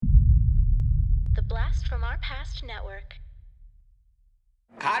The Blast from Our Past Network.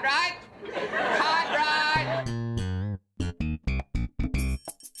 Cartwright! Cartwright!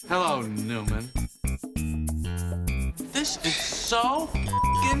 Hello, Newman. This is so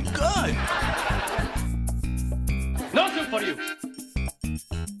f***ing good! Nothing for you!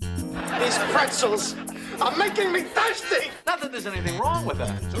 These pretzels are making me thirsty! Not that there's anything wrong with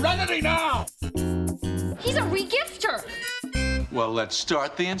that. Serenity now! He's a regifter! Well, let's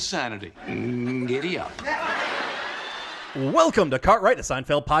start the insanity. Giddy up. Welcome to Cartwright, a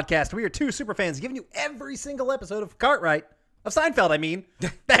Seinfeld podcast. We are two superfans giving you every single episode of Cartwright, of Seinfeld, I mean.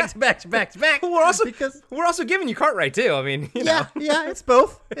 Back to back to back to back. We're also giving you Cartwright, too. I mean, you know. Yeah, it's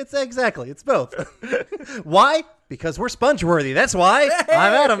both. It's both. Why? Because we're sponge-worthy. That's why. Hey,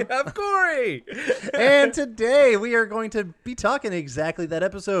 I'm Adam. I'm Corey. And today we are going to be talking exactly that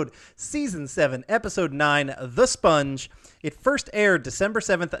episode. Season 7, Episode 9, The Sponge. It first aired December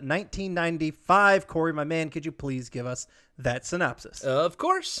 7th, 1995. Corey, my man, could you please give us that synopsis? Of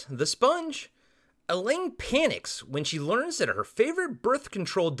course, The Sponge. Elaine panics when she learns that her favorite birth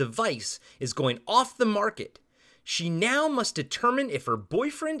control device is going off the market. She now must determine if her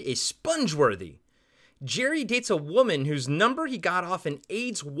boyfriend is sponge-worthy. Jerry dates a woman whose number he got off an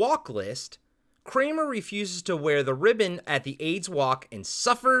AIDS walk list. Kramer refuses to wear the ribbon at the AIDS walk and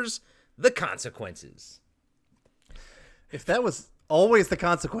suffers the consequences. If that was always the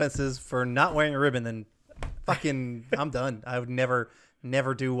consequences for not wearing a ribbon, then fucking I'm done. I would never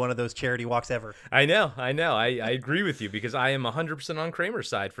do one of those charity walks ever. I know. I agree with you because I am 100% on Kramer's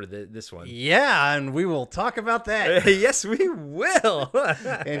side for this one. Yeah, and we will talk about that. Yes, we will.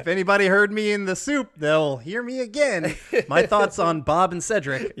 If anybody heard me in the soup, they'll hear me again. My thoughts on Bob and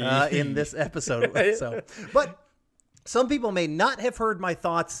Cedric in this episode. But some people may not have heard my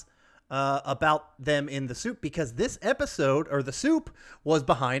thoughts about them in the soup because this episode, or the soup, was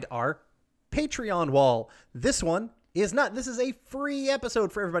behind our Patreon wall. This one is not. This is a free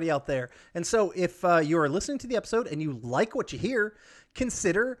episode for everybody out there. And so if you are listening to the episode and you like what you hear,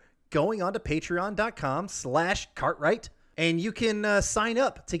 consider going on to patreon.com/Cartwright. And you can sign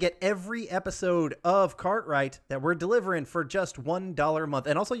up to get every episode of Cartwright that we're delivering for just $1 a month.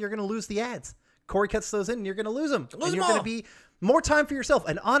 And also, you're going to lose the ads. Corey cuts those in and you're going to lose them. And you're going to be more time for yourself.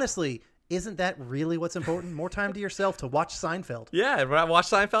 And honestly, isn't that really what's important? More time to yourself to watch Seinfeld. Yeah, watch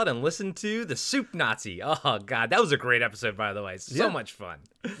Seinfeld and listen to the Soup Nazi. Oh, God, that was a great episode, by the way. So much fun.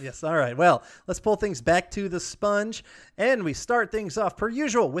 Yes, all right. Well, let's pull things back to the Sponge. And we start things off, per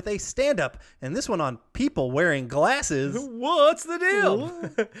usual, with a stand-up. And this one on people wearing glasses. What's the deal?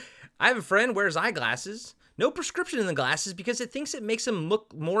 I have a friend wears eyeglasses. No prescription in the glasses because it thinks it makes him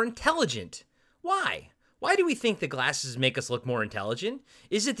look more intelligent. Why? Why do we think that glasses make us look more intelligent?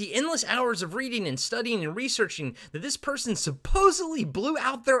 Is it the endless hours of reading and studying and researching that this person supposedly blew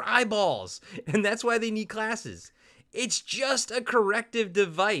out their eyeballs, and that's why they need glasses? It's just a corrective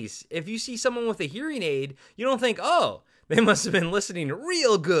device. If you see someone with a hearing aid, you don't think, oh, they must have been listening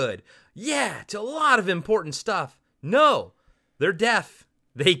real good. Yeah, to a lot of important stuff. No, they're deaf.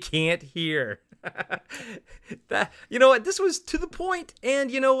 They can't hear. You know what? This was to the point, and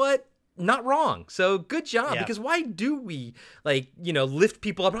you know what? Not wrong. So good job. Because why do we lift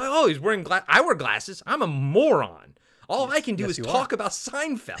people up? Oh, he's wearing glasses. I wear glasses. I'm a moron. All I can do is talk about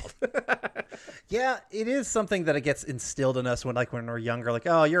Seinfeld. Yeah, it is something that it gets instilled in us when we're younger. Like,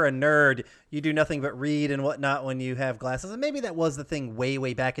 oh, you're a nerd. You do nothing but read and whatnot when you have glasses. And maybe that was the thing way,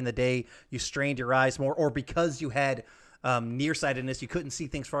 way back in the day. You strained your eyes more, or because you had nearsightedness, you couldn't see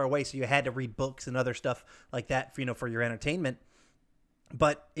things far away, so you had to read books and other stuff like that for your entertainment.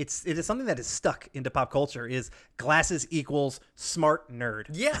 But it is something that is stuck into pop culture is glasses equals smart nerd.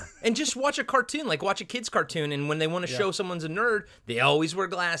 Yeah. And just watch a cartoon, watch a kid's cartoon. And when they want to show someone's a nerd, they always wear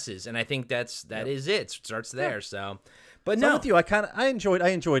glasses. And I think that is it. It starts there. So, but no. I'm with you. I enjoyed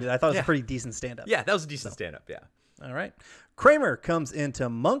it. I thought it was a pretty decent stand-up. Yeah, that was a decent stand-up. Yeah. All right. Kramer comes into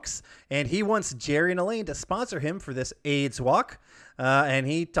Monk's and he wants Jerry and Elaine to sponsor him for this AIDS walk. And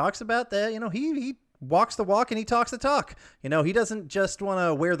he talks about that, he walks the walk and he talks the talk. He doesn't just want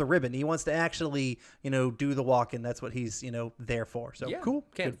to wear the ribbon. He wants to actually, do the walk, and that's what he's, there for. So cool.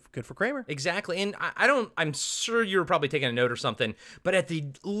 Good for Kramer. Exactly. And I'm sure you were probably taking a note or something, but at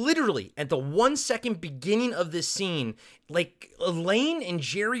the 1 second beginning of this scene, Elaine and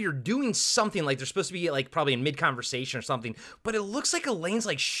Jerry are doing something, they're supposed to be probably in mid-conversation or something, but it looks like Elaine's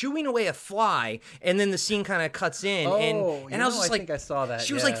shooing away a fly, and then the scene kind of cuts in. And I was just I think I saw that.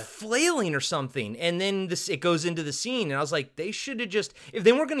 She was flailing or something, and then it goes into the scene, and I was like, they should have just, if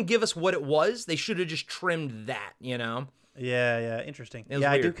they weren't going to give us what it was, they should have just trimmed that, Yeah, interesting. Weird.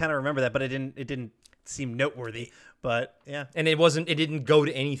 I do kind of remember that, but it didn't seem noteworthy. But yeah. And it didn't go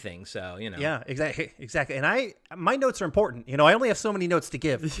to anything. So, Yeah, exactly. And my notes are important. I only have so many notes to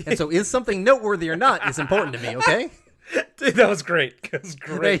give. And so is something noteworthy or not is important to me, okay? Dude, that was great. That was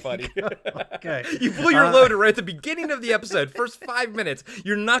great, buddy. Okay. You blew your load right at the beginning of the episode, first 5 minutes.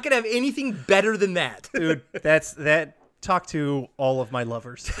 You're not going to have anything better than that. Dude, that talk to all of my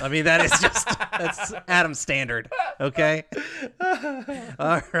lovers. I mean, that's Adam's standard. Okay.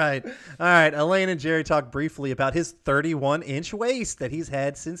 All right. Elaine and Jerry talk briefly about his 31-inch waist that he's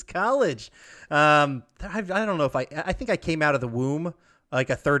had since college. I don't know if I think I came out of the womb like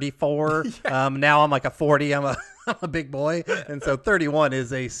a 34. Now I'm like a 40. I'm a big boy. And so 31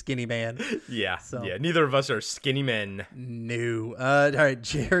 is a skinny man. Yeah. So. Yeah. Neither of us are skinny men. No. All right.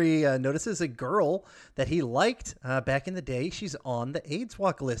 Jerry notices a girl that he liked back in the day. She's on the AIDS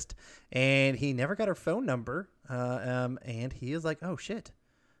walk list, and he never got her phone number. And he is like, oh, shit,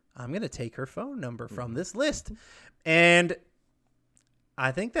 I'm going to take her phone number from this list. And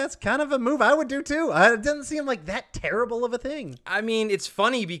I think that's kind of a move I would do too. It doesn't seem like that terrible of a thing. I mean, it's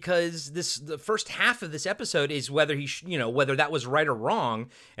funny because the first half of this episode is whether whether that was right or wrong,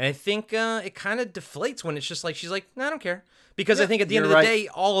 and I think it kind of deflates when it's just like she's like, no, I don't care, because I think at the end of the day,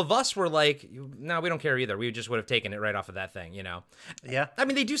 all of us were like, no, we don't care either. We just would have taken it right off of that thing, Yeah. I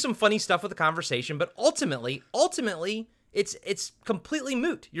mean, they do some funny stuff with the conversation, but ultimately, it's completely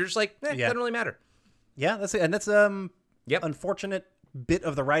moot. You're just like, it doesn't really matter. Yeah, that's it, and that's unfortunate bit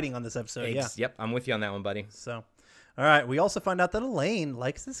of the writing on this episode. Yep, I'm with you on that one, buddy. So, all right, we also find out that Elaine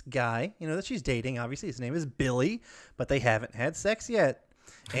likes this guy, that she's dating. Obviously, his name is Billy, but they haven't had sex yet.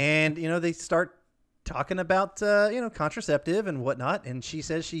 And, they start talking about, contraceptive and whatnot, and she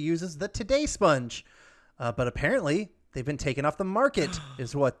says she uses the Today sponge. But apparently, they've been taken off the market,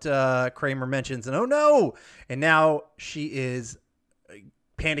 is what Kramer mentions. And oh no! And now she is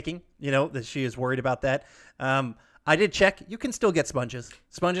panicking, that she is worried about that. I did check. You can still get sponges.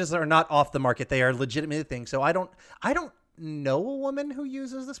 Sponges are not off the market. They are legitimate a thing. So I don't know a woman who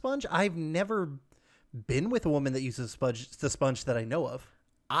uses the sponge. I've never been with a woman that uses the sponge that I know of.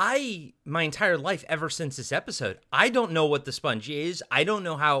 My entire life, ever since this episode, I don't know what the sponge is. I don't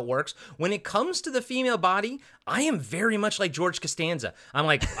know how it works. When it comes to the female body, I am very much like George Costanza. I'm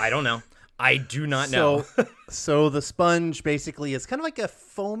like, I don't know. I do not know. So the sponge basically is kind of like a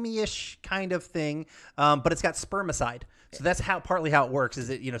foamy-ish kind of thing, but it's got spermicide. So that's partly how it works. Is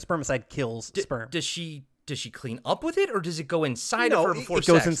it spermicide kills sperm? Does she clean up with it, or does it go inside of her before it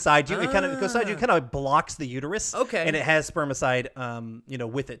sex? goes inside you. It goes inside you. It kind of blocks the uterus. Okay, and it has spermicide,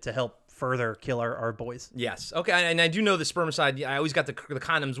 with it to help further kill our boys. Yes. Okay. And I do know the spermicide. I always got the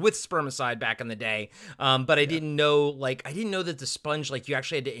condoms with spermicide back in the day. But I didn't know that the sponge, you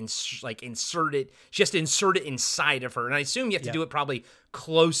actually had to insert it. She has to insert it inside of her. And I assume you have to do it probably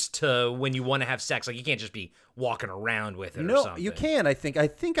close to when you want to have sex. You can't just be walking around with it or something. No, you can. I think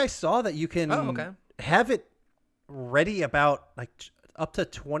I saw that you can have it ready about up to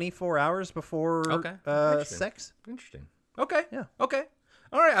 24 hours before sex. Interesting. Okay. Yeah. Okay.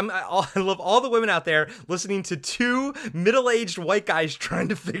 All right, I love all the women out there listening to two middle-aged white guys trying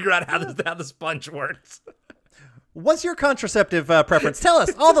to figure out how the sponge works. What's your contraceptive preference? Tell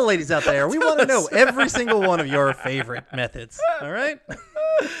us, all the ladies out there. We want to know every single one of your favorite methods. All right?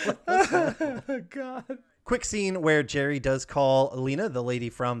 Oh, God. Quick scene where Jerry does call Alina, the lady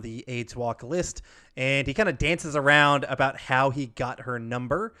from the AIDS walk list, and he kind of dances around about how he got her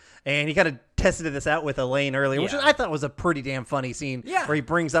number. And he kind of tested this out with Elaine earlier, which I thought was a pretty damn funny scene where he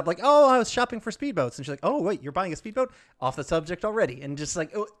brings up I was shopping for speedboats. And she's like, oh, wait, you're buying a speedboat? Off the subject already. And just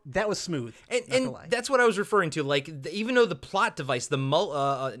that was smooth. And that's what I was referring to. Even though the plot device, the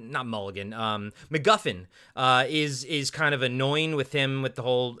MacGuffin is kind of annoying with him with the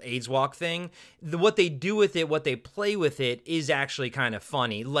whole AIDS walk thing, what they do with it, what they play with it is actually kind of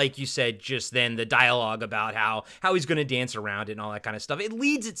funny. Like you said just then, the dialogue about how he's going to dance around it and all that kind of stuff. It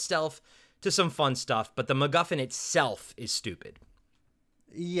leads itself to some fun stuff, but the MacGuffin itself is stupid.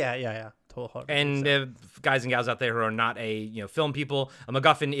 Yeah. Totally. And guys and gals out there who are not film people, a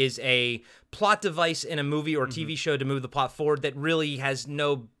MacGuffin is a plot device in a movie or TV show to move the plot forward that really has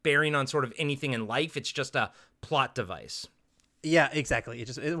no bearing on sort of anything in life. It's just a plot device. Yeah, exactly.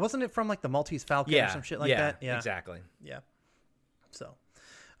 It wasn't it from the Maltese Falcon or some shit like that? Yeah, exactly. Yeah. So,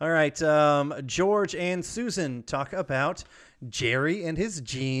 all right. George and Susan talk about Jerry and his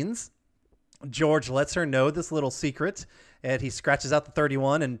jeans. George lets her know this little secret, and he scratches out the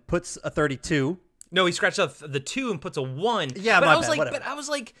 31 and puts a 32 No, he scratched off the 2 and puts a 1. Yeah, but my I was bad, like, whatever. but I was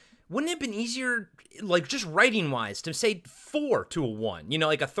like, wouldn't it have been easier, like just writing wise, to say 4 to a 1? You know,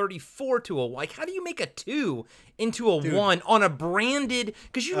 like a 34 to a 1. Like, how do you make a 2 into a 1 on a branded?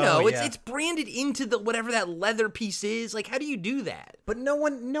 Because it's branded into the whatever that leather piece is. Like, how do you do that? But no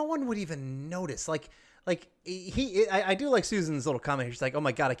one would even notice. I do like Susan's little comment here. She's like, "Oh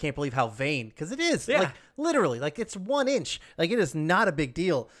my god, I can't believe how vain," because it is. Yeah. Like literally, like it's 1 inch. Like it is not a big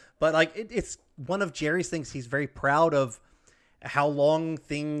deal. But like it's one of Jerry's things. He's very proud of how long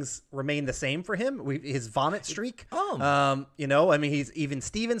things remain the same for him. His vomit streak. I mean, he's even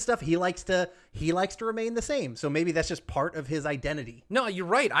Steven stuff. He likes to remain the same. So maybe that's just part of his identity. No, you're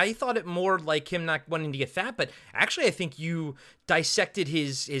right. I thought it more like him not wanting to get fat, but actually I think you dissected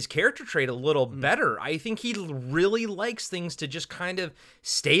his character trait a little better. I think he really likes things to just kind of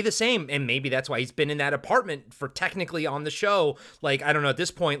stay the same, and maybe that's why he's been in that apartment for technically on the show, like, I don't know, at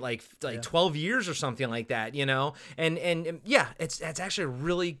this point, like 12 years or something like that, you know? And yeah, it's actually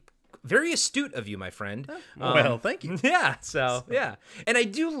really very astute of you, my friend. Well, thank you. Yeah. So yeah. And I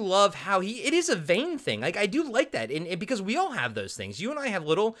do love how it is a vain thing. Like, I do like that. And because we all have those things. You and I have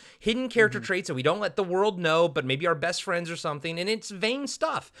little hidden character traits that we don't let the world know, but maybe our best friends or something. And it's vain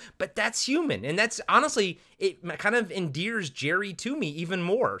stuff, but that's human. And that's honestly, it kind of endears Jerry to me even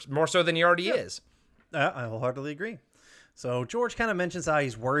more so than he already is. I wholeheartedly agree. So George kind of mentions how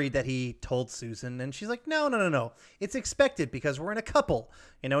he's worried that he told Susan, and she's like, no. It's expected because we're in a couple.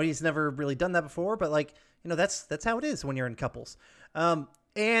 You know, he's never really done that before, but like, you know, that's how it is when you're in couples.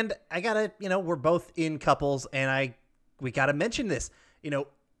 And I gotta, you know, we're both in couples, and we gotta mention this. You know,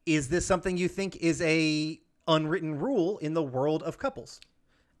 is this something you think is a unwritten rule in the world of couples?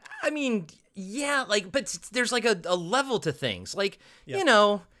 I mean, yeah, like, but there's like a level to things. Like, you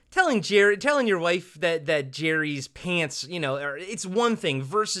know, telling your wife that Jerry's pants, you know, it's one thing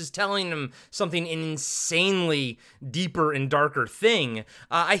versus telling him something an insanely deeper and darker thing.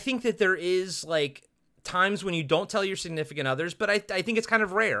 I think that there is like times when you don't tell your significant others, but I think it's kind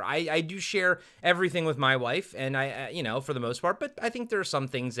of rare. I do share everything with my wife, and I you know, for the most part, but I think there are some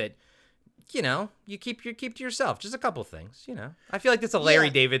things that, you know, you keep to yourself. Just a couple things, you know. I feel like that's a Larry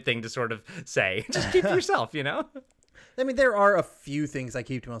David thing to sort of say. Just keep to yourself, you know. I mean, there are a few things I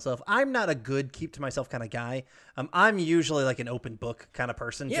keep to myself. I'm not a good keep to myself kind of guy. I'm usually like an open book kind of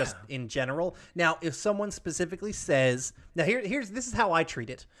person, just in general. Now, if someone specifically says, now this is how I treat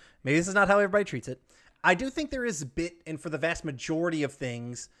it. Maybe this is not how everybody treats it. I do think there is a bit, and for the vast majority of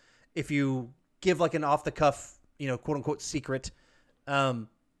things, if you give like an off the cuff, you know, quote unquote secret,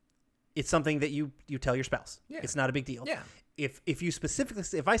 it's something that you tell your spouse. Yeah. It's not a big deal. Yeah. If you specifically,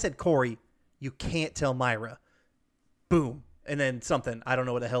 if I said, Corey, you can't tell Myra, boom, and then something, I don't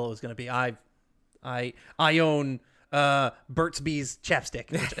know what the hell it was going to be. I own Burt's Bees chapstick.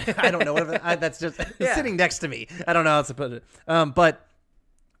 Which I don't know. That's just sitting next to me. I don't know how to put it. But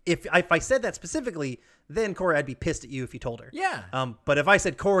if I said that specifically, then Corey, I'd be pissed at you if you told her. Yeah. But if I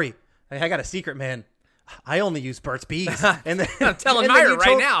said, Corey, I got a secret, man. I only use Burt's Bees. And then I'm telling Myra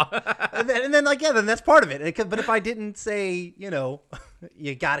right now. and then then that's part of it. But if I didn't say, you know,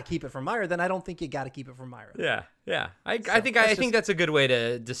 you got to keep it from Myra, then I don't think you got to keep it from Myra. Yeah. I think that's a good way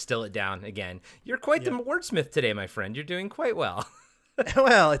to distill it down again. You're quite the wordsmith today, my friend. You're doing quite well.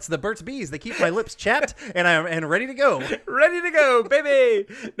 Well, it's the Burt's Bees. They keep my lips chapped and ready to go. Ready to go,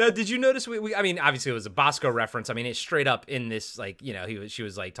 baby. Now, did you notice I mean, obviously it was a Bosco reference. I mean, it's straight up in this, like, you know, she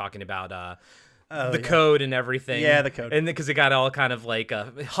was like talking about the code and everything. Yeah, the code. And because it got all kind of like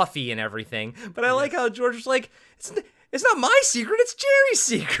huffy and everything. But I like how George was like, it's not my secret, it's Jerry's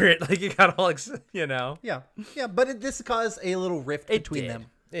secret. Like, it got all, you know. Yeah, but this caused a little rift between them.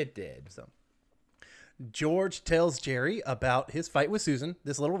 It did. So George tells Jerry about his fight with Susan,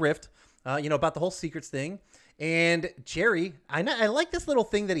 this little rift, you know, about the whole secrets thing. And Jerry, I like this little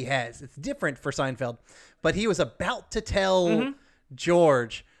thing that he has. It's different for Seinfeld, but he was about to tell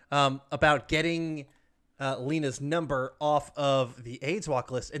George about getting Lena's number off of the AIDS walk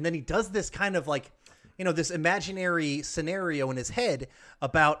list. And then he does this kind of like, you know, this imaginary scenario in his head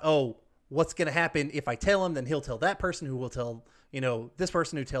about, oh, what's going to happen if I tell him, then he'll tell that person who will tell, you know, this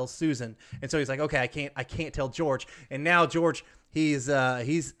person who tells Susan. And so he's like, okay, I can't tell George. And now George, he's out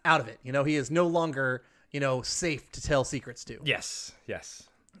of it. You know, he is no longer, you know, safe to tell secrets to. Yes.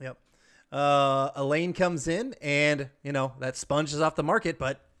 Yep. Elaine comes in and, you know, that sponge is off the market,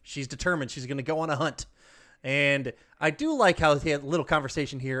 but she's determined she's going to go on a hunt. And I do like how he had a little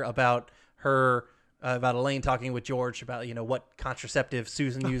conversation here about her, about Elaine talking with George about, you know, what contraceptive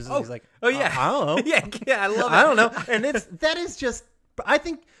Susan uses. He's like, oh yeah. I don't know. yeah, I love it. I don't know. And that is just I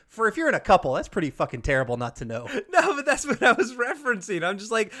think for if you're in a couple, that's pretty fucking terrible not to know. No, but that's what I was referencing. I'm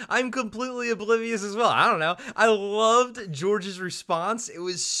just like, I'm completely oblivious as well. I don't know. I loved George's response. It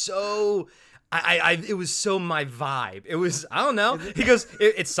was so... it was so my vibe. It was, I don't know. He goes,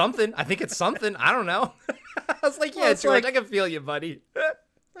 it's something. I think it's something. I don't know. I was like, yeah, it's George, like- I can feel you, buddy.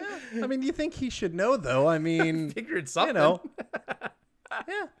 I mean, you think he should know, though. I mean, Figure it's something. you know.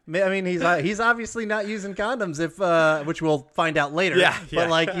 Yeah, I mean, he's obviously not using condoms, which we'll find out later. Yeah. But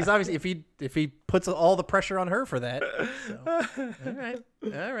like, he's obviously if he puts all the pressure on her for that. So.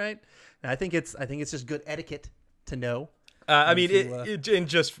 All right. I think it's just good etiquette to know. I mean, and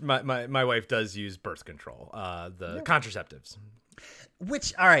just my wife does use birth control, the contraceptives.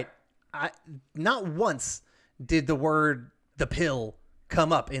 Which, all right, not once did the pill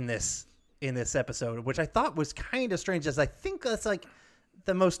come up in this episode, which I thought was kind of strange, as I think that's like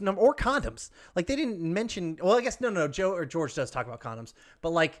the most or condoms. Like they didn't mention. Well, I guess no. George does talk about condoms,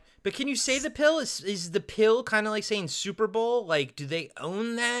 but can you say the pill is the pill kind of like saying Super Bowl? Like, do they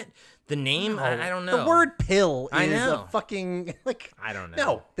own that? The name? no, I don't know. The word pill I is know. a fucking I don't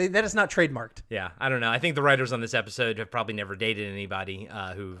know. No, that is not trademarked. Yeah, I don't know. I think the writers on this episode have probably never dated anybody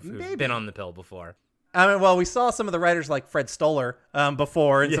who've been on the pill before. I mean, well, we saw some of the writers like Fred Stoller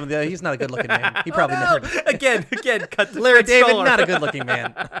before, and some of the he's not a good looking man. He probably never. Again, cut to Larry Fred David, Stoller. not a good looking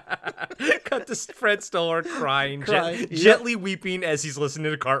man. Cut to Fred Stoller crying, Yep. gently weeping as he's listening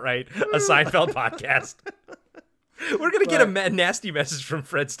to Cartwright, a Seinfeld podcast. We're gonna get a nasty message from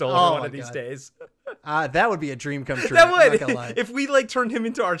Fred Stoller one my of these God. days. That would be a dream come true. That I'm not would, gonna lie. if we like turned him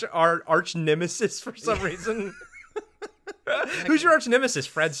into our arch nemesis for some reason. Who's your arch nemesis?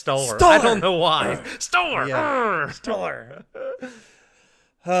 Fred Stoller. Stoller! I don't know why. Stoller. Yeah. Stoller.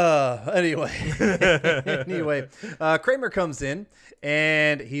 Anyway, Kramer comes in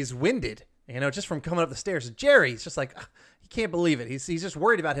and he's winded, just from coming up the stairs. Jerry's just like, he can't believe it. He's just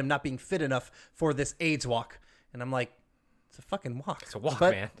worried about him not being fit enough for this AIDS walk. And I'm like, it's a fucking walk. It's a walk,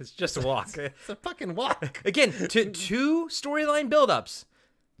 But man. It's just a walk. It's a fucking walk. Again, two storyline buildups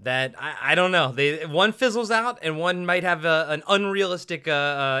that I don't know. One fizzles out and one might have an unrealistic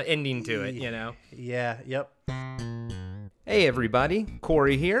ending to it. Yeah. Yep. Hey everybody,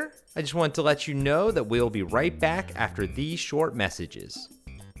 Corey here. I just want to let you know that we'll be right back after these short messages.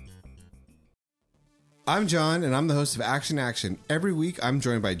 I'm John, and I'm the host of Action Action. Every week, I'm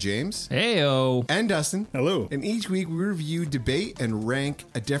joined by James. Heyo. And Dustin. Hello. And each week, we review, debate, and rank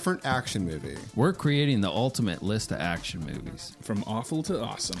a different action movie. We're creating the ultimate list of action movies. From awful to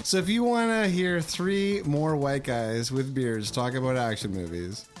awesome. So if you want to hear three more white guys with beards talk about action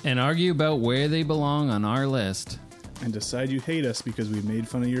movies, And argue about where they belong on our list. And decide you hate us because we made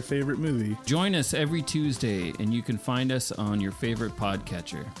fun of your favorite movie. Join us every Tuesday, and you can find us on your favorite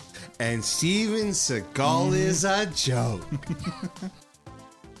podcatcher. and Steven Seagal is a joke.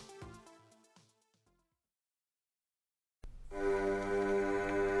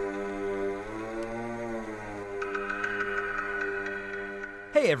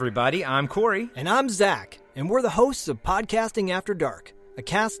 Hey everybody, I'm Corey. And I'm Zach, and we're the hosts of Podcasting After Dark, a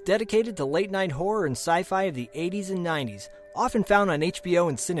cast dedicated to late-night horror and sci-fi of the 80s and 90s, often found on HBO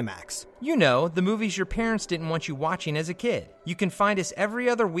and Cinemax. You know, the movies your parents didn't want you watching as a kid. You can find us every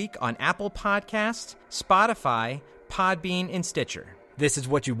other week on Apple Podcasts, Spotify, Podbean, and Stitcher. This is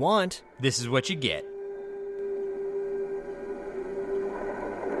what you want. This is what you get.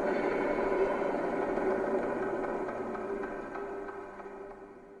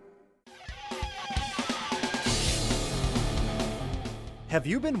 Have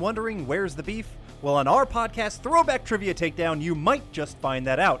you been wondering where's the beef? Well, on our podcast, Throwback Trivia Takedown, you might just find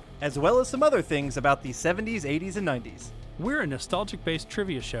that out, as well as some other things about the 70s, 80s, and 90s. We're a nostalgic-based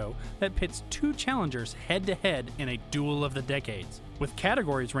trivia show that pits two challengers head-to-head in a duel of the decades, with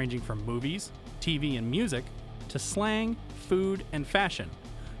categories ranging from movies, TV and music, to slang, food, and fashion.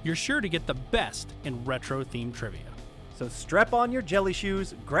 You're sure to get the best in retro-themed trivia. So strap on your jelly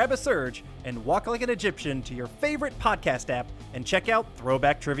shoes, grab a Surge, and walk like an Egyptian to your favorite podcast app and check out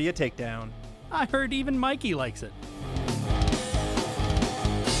Throwback Trivia Takedown. I heard even Mikey likes it.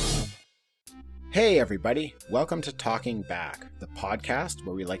 Hey everybody, welcome to Talking Back, the podcast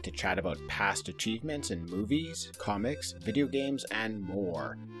where we like to chat about past achievements in movies, comics, video games, and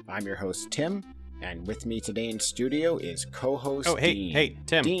more. I'm your host Tim, and with me today in studio is co-host Dean. Hey,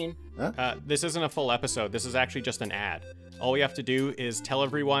 Tim. Dean, this isn't a full episode. This is actually just an ad. All we have to do is tell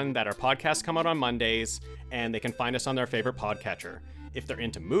everyone that our podcasts come out on Mondays, and they can find us on their favorite podcatcher. If they're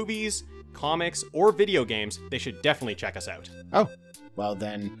into movies, comics, or video games, they should definitely check us out. Oh, well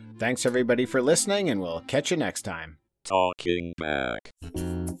then, thanks everybody for listening, and we'll catch you next time. Talking Back.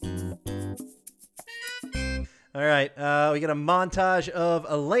 All right. We get a montage of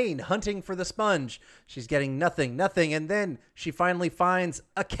Elaine hunting for the sponge. She's getting nothing. And then she finally finds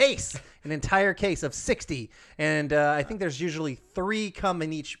a case, an entire case of 60. And I think there's usually 3 come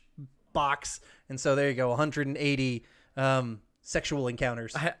in each box. And so there you go, 180 sexual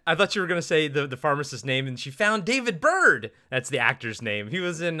encounters. I thought you were going to say the pharmacist's name, and she found David Byrd. That's the actor's name. He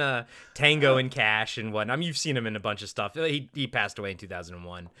was in Tango and Cash and whatnot. I mean, you've seen him in a bunch of stuff. He passed away in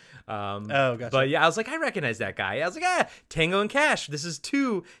 2001. Gotcha. But yeah, I was like, I recognize that guy. I was like, Tango and Cash. This is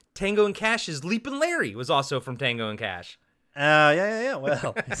 2. Tango and Cash's Leapin' Larry was also from Tango and Cash. Yeah.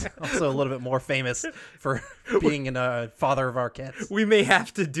 Well, he's also a little bit more famous for being in Father of Our Cats. We may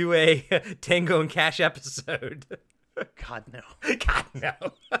have to do a Tango and Cash episode. God no.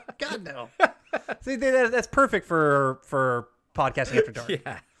 God no. See, that's perfect for Podcasting After Dark.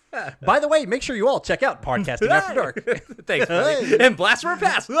 Yeah. By the way, make sure you all check out Podcasting After Dark. Thanks, buddy. And Blast from our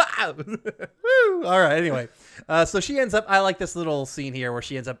Past. Woo! All right. Anyway, so she ends up. I like this little scene here where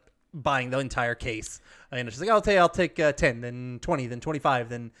she ends up buying the entire case. And she's like, I'll take 10, then 20, then 25,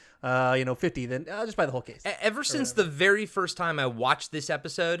 then 50, then I'll just buy the whole case. Ever since the very first time I watched this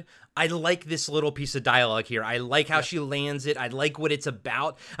episode, I like this little piece of dialogue here. I like how she lands it. I like what it's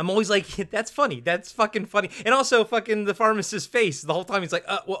about. I'm always like, that's funny. That's fucking funny. And also fucking the pharmacist's face the whole time. He's like,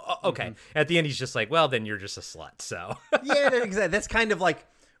 okay. Mm-hmm. At the end, he's just like, well, then you're just a slut. So yeah, exactly. That's kind of like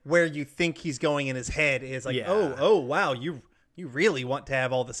where you think he's going in his head is like, oh, wow, you really want to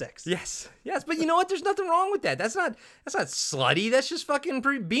have all the sex. Yes, but you know what? There's nothing wrong with that. That's not slutty. That's just fucking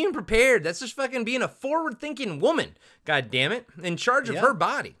being prepared. That's just fucking being a forward-thinking woman. God damn it, in charge of her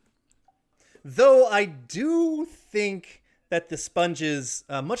body. Though I do think that the sponges,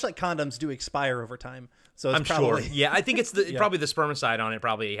 much like condoms, do expire over time. So it's sure. Yeah, I think it's probably the spermicide on it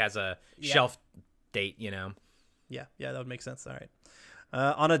probably has a shelf date. You know. Yeah, that would make sense. All right.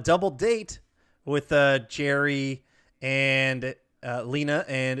 On a double date with Jerry and Lena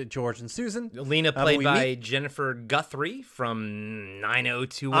and George and Susan. Lena played by Jennifer Guthrie from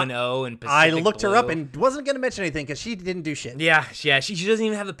 90210 and Pacific I looked Blue. her up and wasn't going to mention anything because she didn't do shit. Yeah. She doesn't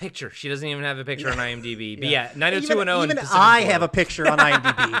even have a picture. She doesn't even have a picture on IMDb. But yeah, 90210 even and Pacific I Blue. have a picture on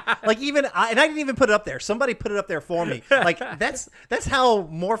IMDb. And I didn't even put it up there. Somebody put it up there for me. Like that's how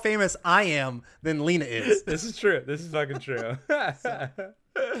more famous I am than Lena is. This is true. This is fucking true.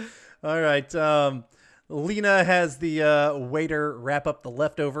 All right. Lena has the waiter wrap up the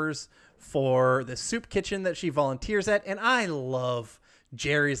leftovers for the soup kitchen that she volunteers at. And I love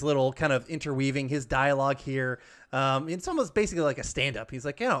Jerry's little kind of interweaving his dialogue here. It's almost basically like a stand-up. He's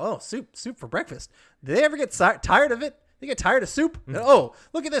like, soup for breakfast. Did they ever get tired of it? They get tired of soup? Oh,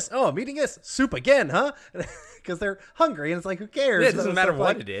 look at this. Oh, I'm eating this. Soup again, huh? Because they're hungry, and it's like, who cares? Yeah, it doesn't matter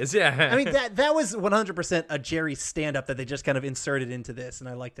what it is. Yeah. I mean, that was 100% a Jerry stand-up that they just kind of inserted into this, and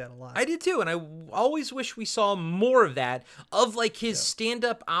I like that a lot. I did too, and I always wish we saw more of that, of like his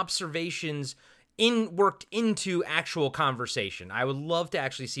stand-up observations worked into actual conversation. I would love to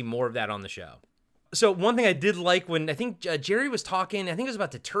actually see more of that on the show. So one thing I did like when I think Jerry was talking, I think it was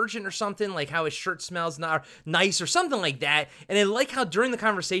about detergent or something, like how his shirt smells not nice or something like that. And I like how during the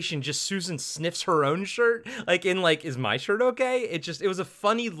conversation, just Susan sniffs her own shirt, like in like, is my shirt okay? It was a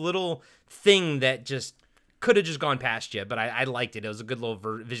funny little thing that just could have just gone past you, but I liked it. It was a good little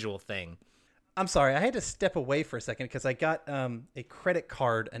visual thing. I'm sorry, I had to step away for a second because I got a credit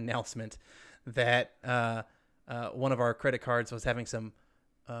card announcement that one of our credit cards was having some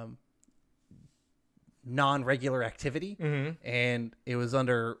non-regular activity, and it was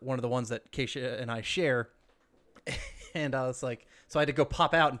under one of the ones that Keisha and I share, and I was like, so I had to go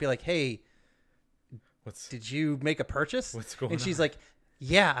pop out and be like, hey, did you make a purchase? What's going on? And she's like,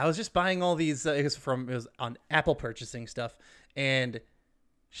 yeah, I was just buying all these, it was on Apple purchasing stuff, and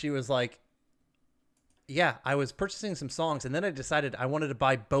she was like, yeah, I was purchasing some songs, and then I decided I wanted to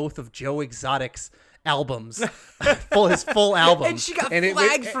buy both of Joe Exotic's albums, his full album, and she got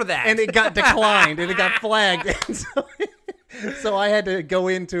flagged for that, and it got declined, and it got flagged. And so I had to go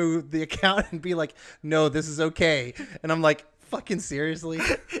into the account and be like, "No, this is okay." And I'm like, "Fucking seriously?"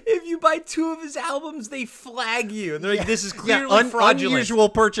 If you buy 2 of his albums, they flag you, and they're like, "This is clearly fraudulent." Unusual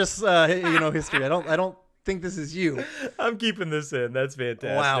purchase, history. I don't think this is you. I'm keeping this in. That's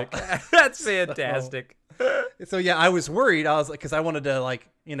fantastic. Wow, that's fantastic. So yeah, I was worried. I was like, because I wanted to I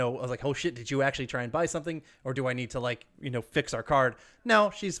was like, oh shit, did you actually try and buy something, or do I need to fix our card?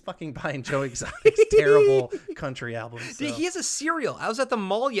 No, she's fucking buying Joe Exotic's terrible country album. So. Dude, he has a cereal. I was at the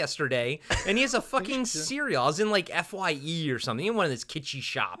mall yesterday, and he has a fucking cereal. I was in like FYE or something, in one of those kitschy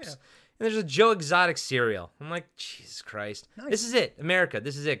shops. Yeah. And there's a Joe Exotic cereal. I'm like, Jesus Christ. Nice. This is it. America.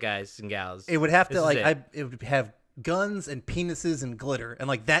 This is it, guys and gals. It would have to, it would have guns and penises and glitter, and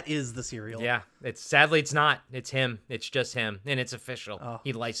like that is the cereal. Yeah, sadly it's not. It's him. It's just him, and it's official. Oh.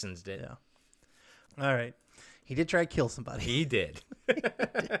 He licensed it. Yeah. All right. He did try to kill somebody. He did.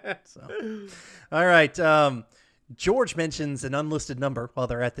 So, all right. George mentions an unlisted number while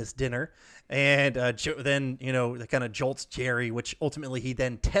they're at this dinner, and then that kind of jolts Jerry, which ultimately he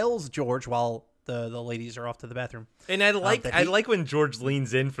then tells George while the ladies are off to the bathroom. And I like when George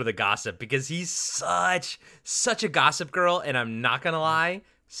leans in for the gossip, because he's such a gossip girl, and I'm not gonna lie,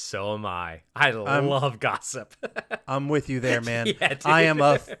 so am I. I love gossip. I'm with you there, man. Yeah, dude. I am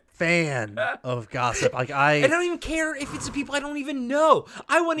a fan of gossip. Like I don't even care if it's the people I don't even know.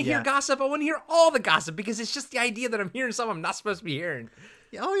 I want to hear gossip. I want to hear all the gossip, because it's just the idea that I'm hearing something I'm not supposed to be hearing.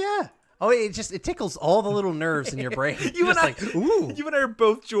 Oh yeah. Oh, it tickles all the little nerves in your brain. You and I are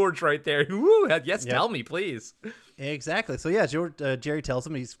both George right there. Ooh, yes, tell me, please. Exactly. So yeah, Jerry tells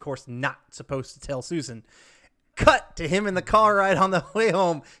him he's of course not supposed to tell Susan. Cut to him in the car ride on the way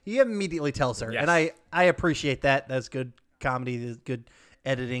home. He immediately tells her, and I appreciate that. That's good comedy, good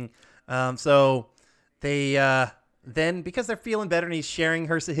editing. So they then, because they're feeling better and he's sharing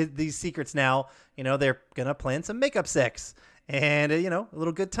these secrets now, they're gonna plan some makeup sex. And, a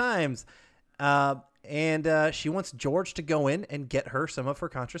little good times. And she wants George to go in and get her some of her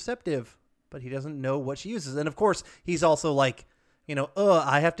contraceptive. But he doesn't know what she uses. And, of course, he's also like,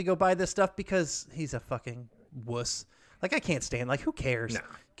 I have to go buy this stuff because he's a fucking wuss. Like, I can't stand. Like, who cares? No.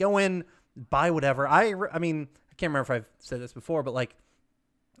 Go in, buy whatever. I mean, I can't remember if I've said this before, but, like,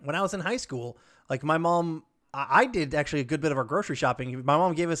 when I was in high school, like, my mom... I did actually a good bit of our grocery shopping. My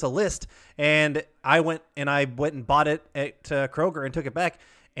mom gave us a list, and I went and bought it at Kroger and took it back.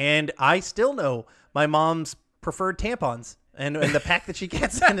 And I still know my mom's preferred tampons and the pack that she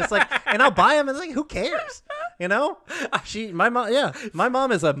gets. And it's like, and I'll buy them. And it's like, who cares? My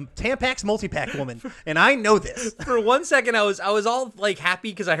mom is a Tampax multi-pack woman, and I know this. For 1 second, I was all like happy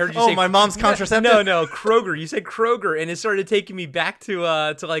because I heard you say, my mom's contraceptive. No, Kroger. You said Kroger, and it started taking me back to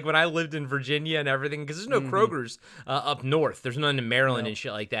like when I lived in Virginia and everything, because there's no Krogers up north. There's none in Maryland and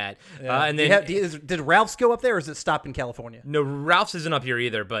shit like that. Yeah. And then did Ralph's go up there, or is it stop in California? No, Ralph's isn't up here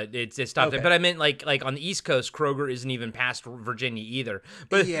either, but it stopped Okay. there. But I meant like on the East Coast, Kroger isn't even past Virginia either.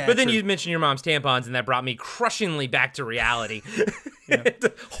 But then true. you mentioned your mom's tampons, and that brought me crushingly back to reality.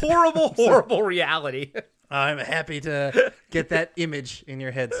 Horrible reality. I'm happy to get that image in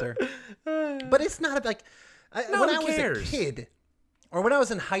your head, sir. But it's not like when I was a kid, or when I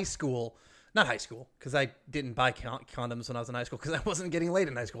was in high school. Not high school, because I didn't buy condoms when I was in high school, because I wasn't getting laid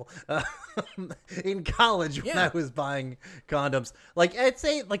in high school. In college, when I was buying condoms, like I'd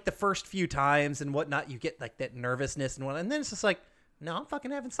say, like the first few times and whatnot, you get like that nervousness and whatnot, and then it's just like, no, I'm fucking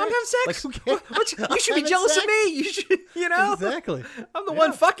having sex. I'm having sex. Like, you should be jealous of me. You should, Exactly. I'm the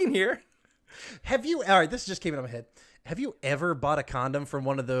one fucking here. All right, this just came into my head. Have you ever bought a condom from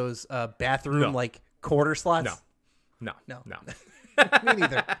one of those bathroom like quarter slots? No.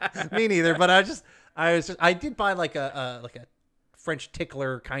 Me neither. But I did buy like a French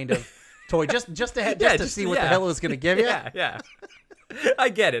tickler kind of toy just to see what the hell it was going to give you. Yeah. I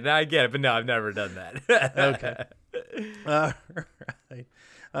get it, but no, I've never done that. Okay. Right.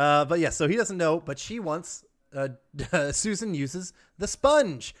 But yeah, so he doesn't know, but she wants. Susan uses the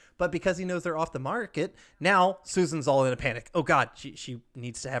sponge, but because he knows they're off the market, now Susan's all in a panic. Oh God, she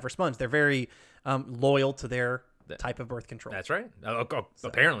needs to have her sponge. They're very loyal to their type of birth control. That's right.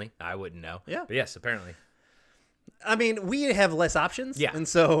 Apparently, I wouldn't know. Yeah, but yes, apparently. I mean, we have less options. Yeah, and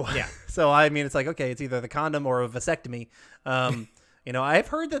so I mean, it's like, okay, it's either the condom or a vasectomy. I've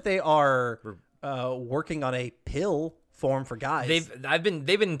heard that they are working on a pill form for guys. They've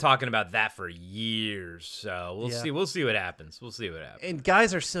been talking about that for years, so we'll see what happens. And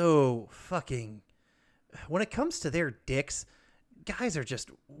guys are so fucking, when it comes to their dicks, guys are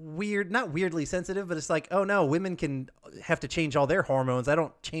just weird, not weirdly sensitive, but it's like, oh no, women can have to change all their hormones. I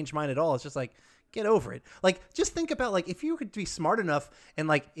don't change mine at all. It's just like, get over it. Like, just think about, like, if you could be smart enough and,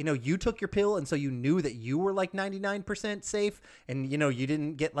 like, you took your pill and so you knew that you were, like, 99% safe and, you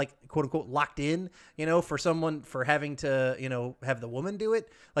didn't get, like, quote-unquote locked in, for someone for having to, have the woman do it.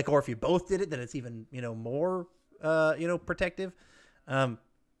 Like, or if you both did it, then it's even, more, protective.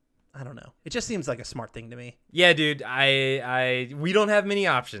 I don't know. It just seems like a smart thing to me. Yeah, dude. We don't have many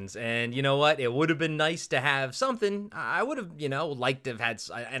options, and you know what? It would have been nice to have something. I would have, liked to have had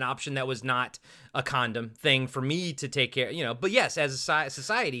an option that was not a condom thing for me to take care. But yes, as a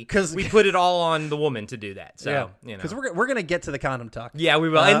society, because we put it all on the woman to do that. So because we're gonna get to the condom talk. Yeah, we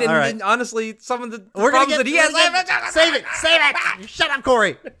will. And honestly, some of the problems that he has. Save it. Shut up,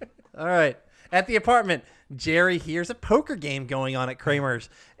 Corey. All right. At the apartment, Jerry hears a poker game going on at Kramer's.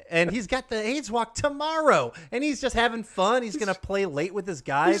 And he's got the AIDS walk tomorrow, and he's just having fun. He's going to play late with his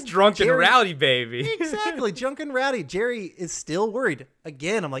guys. He's drunk and rowdy, baby. Exactly, drunk and rowdy. Jerry is still worried.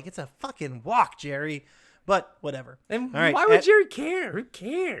 Again, I'm like, it's a fucking walk, Jerry. But whatever. And all right, why would Jerry care? Who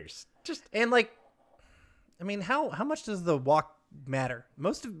cares? Just and like, I mean, how much does the walk matter?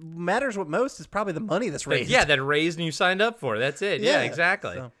 Matters what most is probably the money that's raised. Yeah, that raised and you signed up for. That's it. Yeah,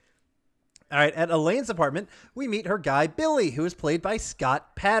 exactly. So. All right, at Elaine's apartment, we meet her guy, Billy, who is played by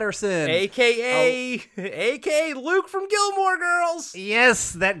Scott Patterson. A.K.A. Luke from Gilmore Girls.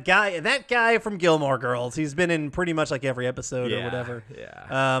 Yes, that guy from Gilmore Girls. He's been in pretty much like every episode or whatever.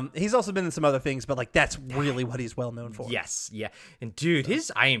 Yeah. He's also been in some other things, but like that's really what he's well known for. Yes, yeah. And dude,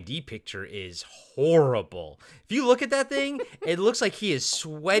 his IMDb picture is horrible. If you look at that thing, it looks like he is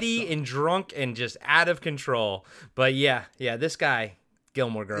sweaty and drunk and just out of control. But yeah, this guy...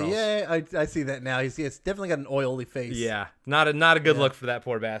 Gilmore Girls. Yeah, I see that now. He's definitely got an oily face. Yeah, not a good look for that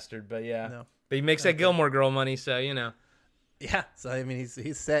poor bastard. But yeah, no. But he makes that Gilmore Girl money, so you know. Yeah, so I mean,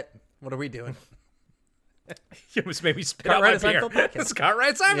 he's set. What are we doing? You almost made me spit out my beer. Scott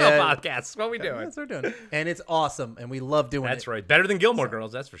Wright Seinfeld podcast. That's what we doing. That's what we're doing, and it's awesome, and we love doing it. That's right. Better than Gilmore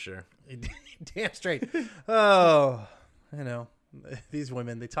Girls, that's for sure. Damn straight. Oh, you know. These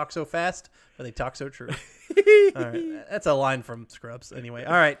women, they talk so fast, but they talk so true. All right. That's a line from Scrubs. Anyway.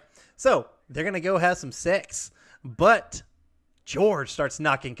 All right. So they're going to go have some sex, but George starts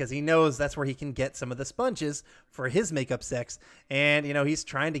knocking because he knows that's where he can get some of the sponges for his makeup sex. And, you know, he's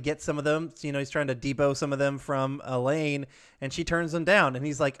trying to get some of them. You know, he's trying to debo some of them from Elaine, and she turns them down. And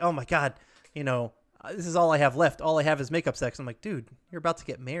he's like, oh, my God, you know, this is all I have left. All I have is makeup sex. I'm like, dude, you're about to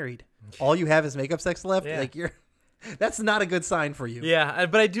get married. All you have is makeup sex left? Yeah. Like, that's not a good sign for you. Yeah,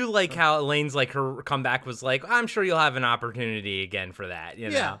 but I do like how Elaine's like her comeback was like, I'm sure you'll have an opportunity again for that. You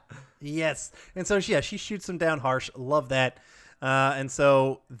know? Yeah. Yes. And so she shoots him down harsh. Love that. And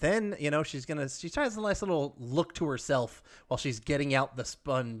so then, you know, she tries a nice little look to herself while she's getting out the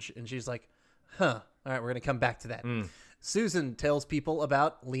sponge. And she's like, all right, we're going to come back to that. Susan tells people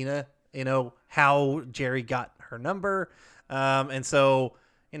about Lena, you know, how Jerry got her number. And so,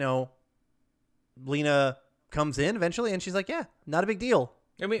 you know, Lena comes in eventually, and she's like, "Yeah, not a big deal."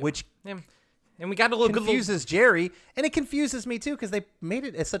 And we got a little confuses Jerry, and it confuses me too because they made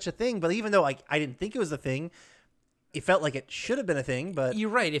it as such a thing. But even though I didn't think it was a thing, it felt like it should have been a thing. But you're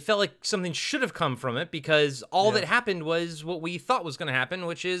right; it felt like something should have come from it because all that happened was what we thought was going to happen,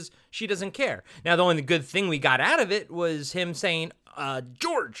 which is she doesn't care. Now, the only good thing we got out of it was him saying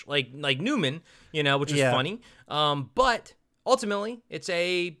George, like Newman, you know, which was funny. But ultimately, it's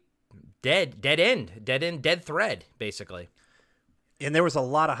a dead thread, basically. And there was a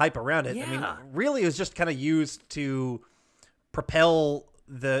lot of hype around it. Yeah. I mean, really, it was just kind of used to propel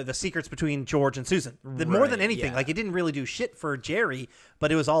the secrets between George and Susan. More than anything, like it didn't really do shit for Jerry,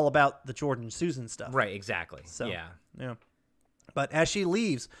 but it was all about the George and Susan stuff. Right, exactly. So, yeah. But as she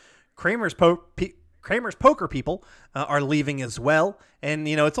leaves, Kramer's poker people are leaving as well. And,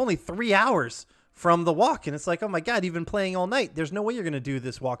 you know, it's only 3 hours from the walk, and it's like, oh my God, you've been playing all night. There's no way you're going to do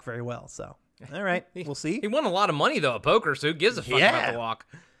this walk very well. So, all right, we'll see. He won a lot of money though at poker, so who gives a fuck about the walk?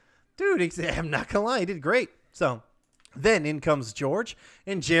 Dude, I'm not gonna lie, he did great. So, then in comes George,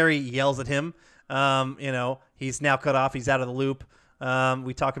 and Jerry yells at him. You know, he's now cut off. He's out of the loop.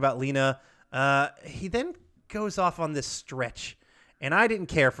 We talk about Lena. He then goes off on this stretch, and I didn't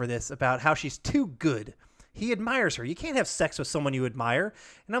care for this about how she's too good. He admires her. You can't have sex with someone you admire,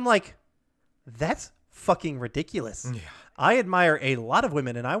 and I'm like, that's fucking ridiculous. Yeah. I admire a lot of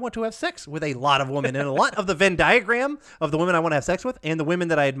women, and I want to have sex with a lot of women. And a lot of the Venn diagram of the women I want to have sex with and the women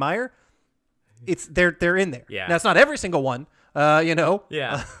that I admire, they're in there. Yeah. Now, it's not every single one, you know.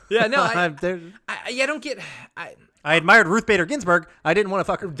 Yeah. Yeah, no, I don't get... I admired Ruth Bader Ginsburg. I didn't want to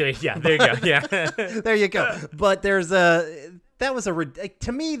fuck her. There you go. Yeah. There you go. But there's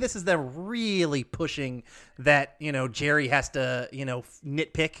to me, this is them really pushing that, you know, Jerry has to, you know,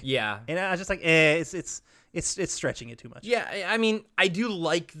 nitpick. Yeah. And I was just like, it's stretching it too much. Yeah, I mean, I do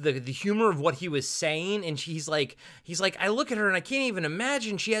like the humor of what he was saying, and he's like, I look at her and I can't even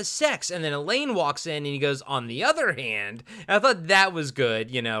imagine she has sex, and then Elaine walks in and he goes, on the other hand, and I thought that was good,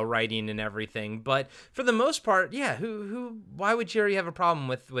 you know, writing and everything, but for the most part, yeah, why would Jerry have a problem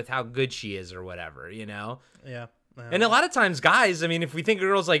with how good she is or whatever, you know? Yeah. And a lot of times, guys, I mean, if we think a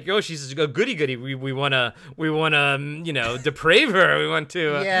girl's like, oh, she's a goody-goody, we want to, you know, deprave her. We want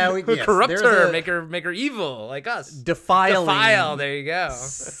to corrupt her, make her evil like us. Defile. There you go.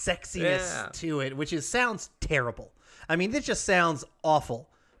 Sexiness to it, which sounds terrible. I mean, it just sounds awful.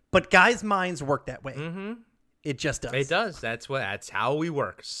 But guys' minds work that way. Mm-hmm. It just does. It does. That's how we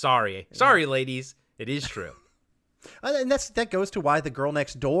work. Sorry, ladies. It is true. And that goes to why the girl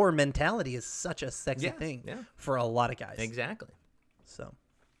next door mentality is such a sexy thing for a lot of guys. Exactly. So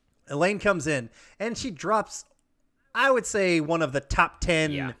Elaine comes in and she drops, I would say, one of the top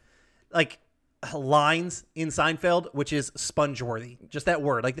 10 like lines in Seinfeld, which is sponge-worthy. Just that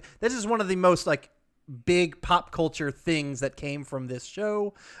word. Like, this is one of the most like big pop culture things that came from this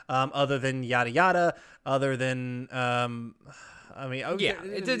show, other than yada yada, other than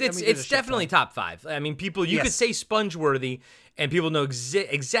it's definitely top 5. I mean, people, you could say sponge-worthy and people know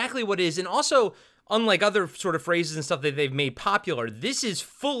exactly what it is. And also, unlike other sort of phrases and stuff that they've made popular, this is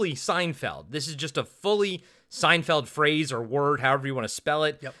fully Seinfeld. This is just a fully Seinfeld phrase or word, however you want to spell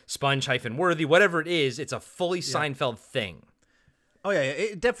it. Sponge-worthy, whatever it is, it's a fully Seinfeld thing. Oh yeah,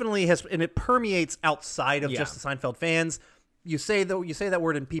 it definitely has, and it permeates outside of just the Seinfeld fans. You say that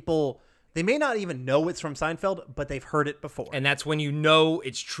word, and people, they may not even know it's from Seinfeld, but they've heard it before. And that's when you know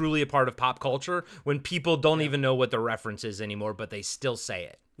it's truly a part of pop culture, when people don't even know what the reference is anymore, but they still say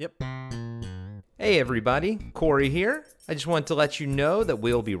it. Yep. Hey everybody, Corey here. I just wanted to let you know that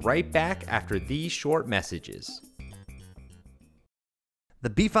we'll be right back after these short messages.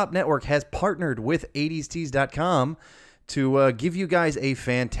 The Beefop Network has partnered with 80stees.com to give you guys a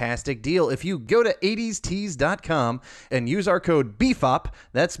fantastic deal. If you go to 80stees.com and use our code BEEFOP,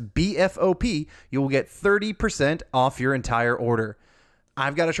 that's BFOP, you will get 30% off your entire order.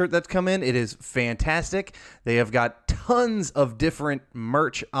 I've got a shirt that's come in. It is fantastic. They have got tons of different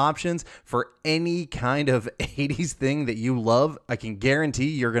merch options for any kind of 80s thing that you love. I can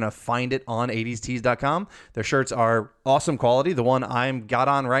guarantee you're going to find it on 80stees.com. Their shirts are awesome quality. The one I'm got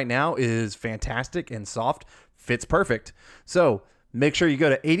on right now is fantastic and soft. Fits perfect. So make sure you go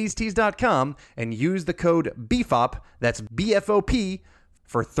to 80stees.com and use the code BEEFOP, that's BFOP,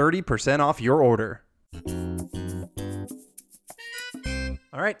 for 30% off your order.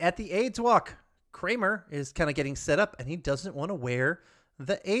 All right, at the AIDS walk, Kramer is kind of getting set up, and he doesn't want to wear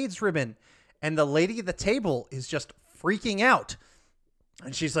the AIDS ribbon. And the lady at the table is just freaking out.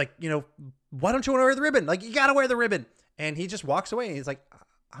 And she's like, why don't you want to wear the ribbon? Like, you got to wear the ribbon. And he just walks away. And he's like,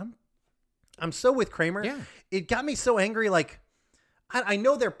 I'm so with Kramer. Yeah. It got me so angry. Like, I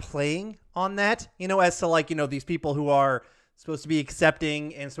know they're playing on that, as to like, these people who are supposed to be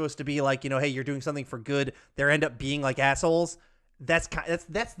accepting and supposed to be like, hey, you're doing something for good. They end up being like assholes. That's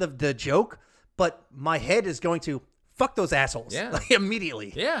the joke. But my head is going to fuck those assholes like,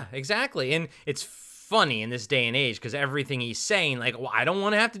 immediately. Yeah, exactly. And it's funny in this day and age because everything he's saying, like, well, I don't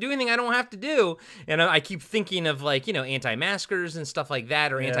want to have to do anything I don't have to do. And I keep thinking of like, anti-maskers and stuff like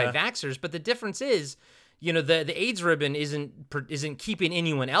that, or anti-vaxxers. But the difference is, the AIDS ribbon isn't keeping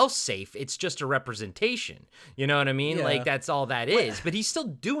anyone else safe. It's just a representation. You know what I mean? Yeah. Like, that's all that is. But he's still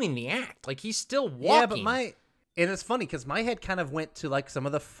doing the act. Like, he's still walking. Yeah, but and it's funny because my head kind of went to like some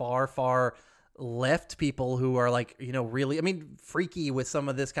of the far left people who are like, really, freaky with some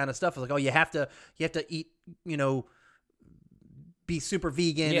of this kind of stuff. It's like, oh, you have to eat, be super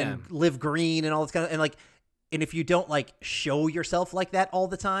vegan and live green and all this kind of, and if you don't like show yourself like that all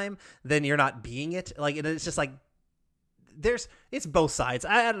the time, then you're not being it. Like, and it's just like, it's both sides.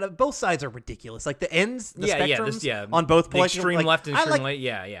 I don't know. Both sides are ridiculous. Like the ends, the spectrums on both points. Extreme left and extreme right.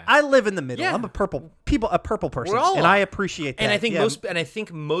 Yeah. I live in the middle. I'm a purple person, and I appreciate that. And I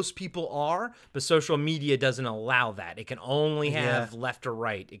think most people are, but social media doesn't allow that. It can only have left or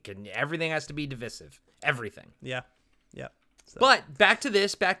right. Everything has to be divisive. Everything. Yeah. So. But back to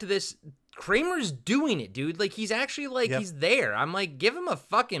this. Kramer's doing it, dude. Like, he's actually like, he's there. I'm like, give him a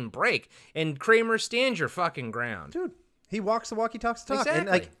fucking break. And Kramer, stand your fucking ground. Dude, he walks the walk, he talks the talk. Exactly. And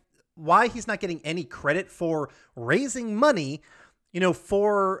like, why he's not getting any credit for raising money,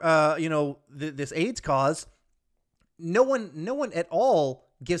 for, this AIDS cause. No one at all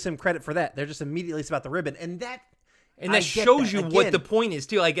gives him credit for that. They're just immediately about the ribbon. And that shows you what the point is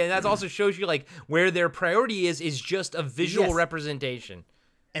too. Like, and that also shows you like where their priority is just a visual representation.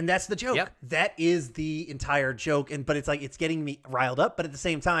 And that's the joke. Yep. That is the entire joke. But it's like, it's getting me riled up. But at the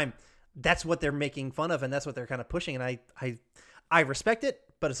same time, that's what they're making fun of, and that's what they're kind of pushing. And I respect it,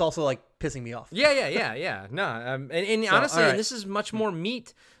 but it's also like pissing me off. Yeah. No, and so, honestly, right. This is much more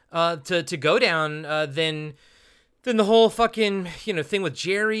meat to go down than the whole fucking thing with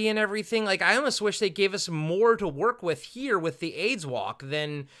Jerry and everything. Like, I almost wish they gave us more to work with here with the AIDS walk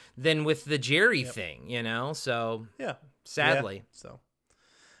than with the Jerry thing. So sadly. Yeah. So.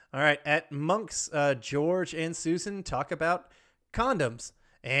 All right, at Monk's, George and Susan talk about condoms,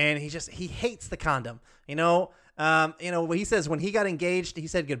 and he hates the condom. He says when he got engaged, he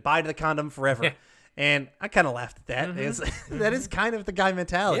said goodbye to the condom forever, and I kind of laughed at that. Mm-hmm. That is kind of the guy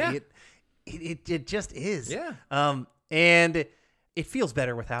mentality. Yeah. It just is. Yeah. And it feels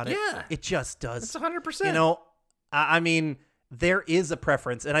better without it. Yeah. It just does. It's 100%. I mean, there is a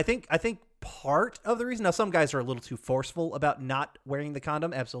preference, and I think part of the reason, now some guys are a little too forceful about not wearing the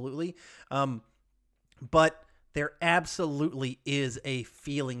condom, absolutely, but there absolutely is a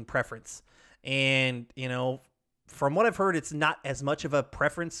feeling preference, and from what I've heard, it's not as much of a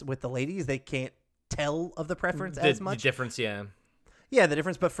preference with the ladies. They can't tell of the preference as much. The difference, yeah, the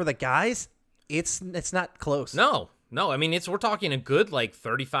difference, but for the guys, it's not close. No, I mean, we're talking a good like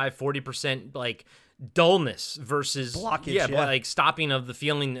 35-40% like dullness versus blockage, like stopping of the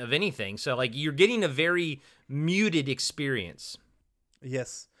feeling of anything. So like you're getting a very muted experience.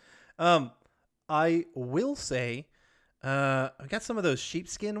 Yes. I will say I got some of those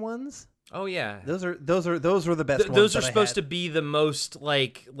sheepskin ones. Oh yeah. Those were the best ones. Those are supposed to be the most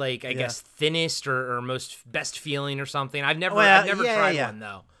like I guess thinnest or most best feeling or something. I've never tried one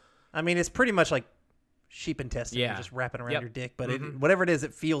though. I mean, it's pretty much like sheep intestine. Yeah. You're just wrapping around Yep. your dick, but whatever it is,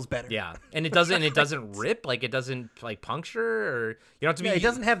 it feels better. Yeah, and it doesn't rip, like it doesn't like puncture, or you don't have to be. It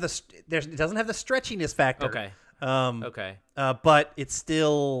doesn't have the stretchiness factor. Okay. Okay. But it's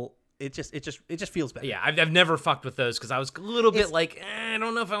still it just feels better. Yeah, I've never fucked with those because I was a little bit like I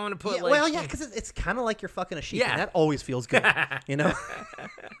don't know if I want to put because it's kind of like you're fucking a sheep. Yeah, and that always feels good.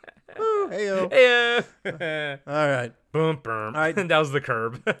 Ooh, Heyo. All right. Boom, boom. All right. That was the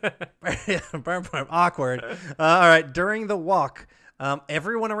curb. Burm, awkward. All right. During the walk,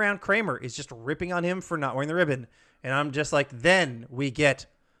 everyone around Kramer is just ripping on him for not wearing the ribbon. And I'm just like, then we get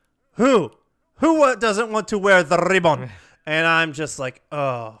who doesn't want to wear the ribbon? And I'm just like,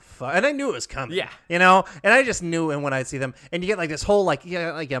 oh, fuck. And I knew it was coming. Yeah. And I just knew, and when I see them, and you get like this whole like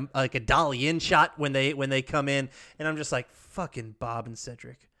a dolly in shot when they come in, and I'm just like, fucking Bob and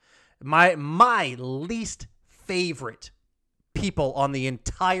Cedric. My least favorite people on the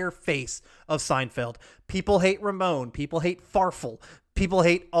entire face of Seinfeld. People hate Ramon. People hate Farfel. People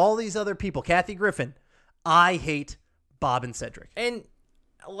hate all these other people. Kathy Griffin. I hate Bob and Cedric. And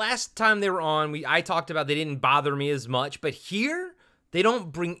last time they were on, I talked about they didn't bother me as much, but here they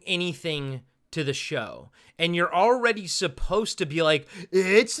don't bring anything to the show. And you're already supposed to be like,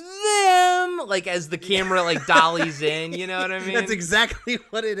 it's them, like as the camera like dollies in, you know what I mean? That's exactly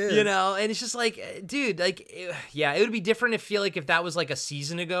what it is. And it's just like, dude, like, yeah, it would be different if that was like a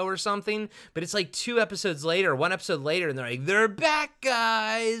season ago or something, but it's like 2 episodes later, 1 episode later, and they're like, they're back,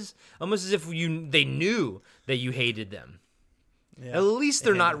 guys. Almost as if they knew that you hated them. Yeah, at least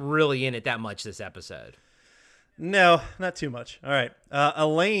they're not really in it that much this episode. No, not too much. All right.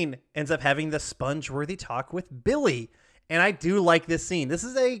 Elaine ends up having the sponge-worthy talk with Billy. And I do like this scene. This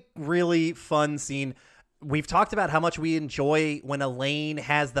is a really fun scene. We've talked about how much we enjoy when Elaine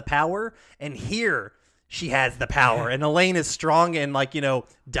has the power. And here she has the power. And Elaine is strong and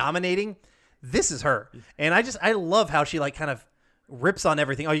dominating. This is her. And I love how she kind of rips on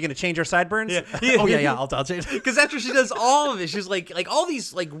everything. Oh, you're gonna change our sideburns? Yeah. Oh yeah, I'll change. Because after she does all of it, she's like all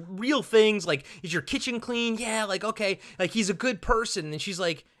these like real things, like, is your kitchen clean? Yeah, like okay, like he's a good person. And she's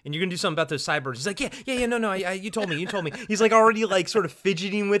like, and you're gonna do something about those sideburns. He's like, yeah, no, you told me. He's like already like sort of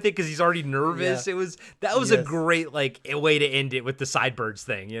fidgeting with it because he's already nervous. Yeah. That was a great like a way to end it with the sideburns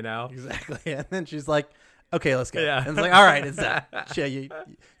thing, Exactly. And then she's like, okay, let's go. Yeah. And it's like, all right, it's that. Yeah,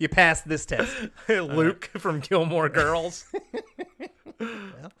 you passed this test. Luke from Gilmore Girls.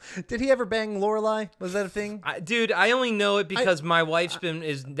 Well, did he ever bang Lorelai? Was that a thing? Dude, I only know it because my wife's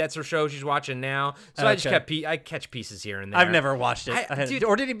that's her show she's watching now. So I just catch pieces here and there. I've never watched it. Dude,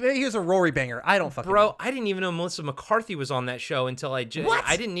 or did he was a Rory banger? I don't fucking know. I didn't even know Melissa McCarthy was on that show until I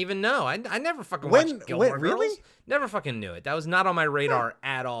didn't even know. I never fucking watched Gilmore really? Girls. Never fucking knew it. That was not on my radar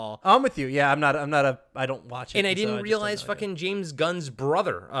at all. I'm with you. Yeah, I don't watch it. And I didn't realize fucking James Gunn's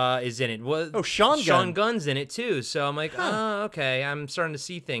brother is in it. Sean Gunn's in it too. So I'm like, oh, okay. I'm starting to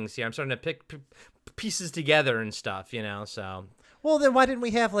see things here. I'm starting to pick pieces together and stuff, so. Well, then why didn't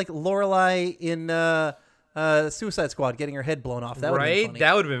we have like Lorelai in Suicide Squad getting her head blown off? That would have been funny.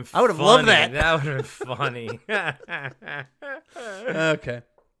 That would have been funny. I would have loved that. That would have been funny. Okay.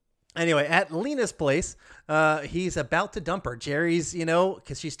 Anyway, at Lena's place, he's about to dump her. Jerry's,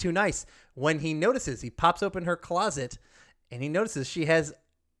 because she's too nice. When he notices, he pops open her closet, and he notices she has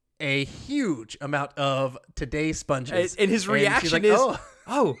a huge amount of today's sponges. And his reaction is,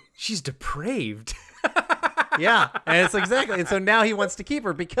 oh, she's depraved. Yeah, and it's exactly. And so now he wants to keep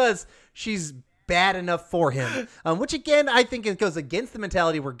her because she's bad enough for him, which again I think it goes against the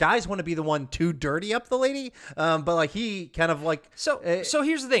mentality where guys want to be the one to dirty up the lady, but like he kind of like so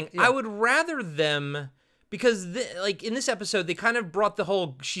here's the thing. I would rather them, because like in this episode they kind of brought the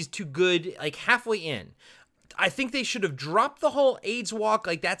whole she's too good like halfway in. I think they should have dropped the whole AIDS walk.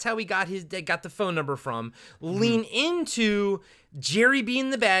 Like, that's how he got the phone number from. Lean into Jerry being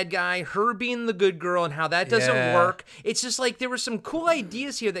the bad guy, her being the good girl, and how that doesn't work. It's just like there were some cool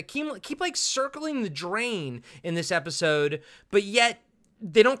ideas here that keep like circling the drain in this episode, but yet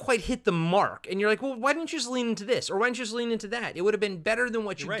they don't quite hit the mark. And you're like, well, why didn't you just lean into this? Or why didn't you just lean into that? It would have been better than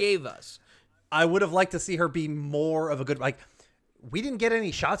what you gave us. I would have liked to see her be more of a good, like, we didn't get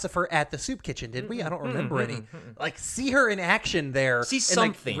any shots of her at the soup kitchen, did we? I don't remember any. Like, see her in action there. See and,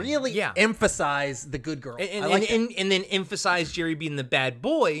 something. like, really emphasize the good girl. And then emphasize Jerry being the bad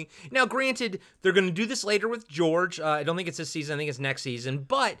boy. Now, granted, they're going to do this later with George. I don't think it's this season. I think it's next season.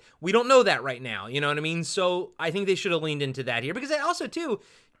 But we don't know that right now. You know what I mean? So I think they should have leaned into that here. Because also, too,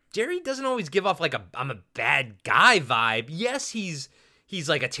 Jerry doesn't always give off like I'm a bad guy vibe. Yes, he's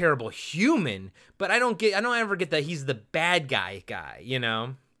like a terrible human, but I don't ever get that he's the bad guy, you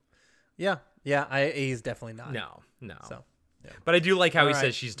know? Yeah, he's definitely not. No. So, yeah. But I do like how he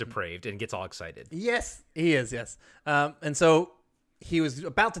says she's depraved and gets all excited. Yes, he is, yes. And so he was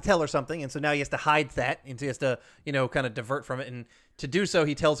about to tell her something, and so now he has to hide that, and he has to, kind of divert from it, and to do so,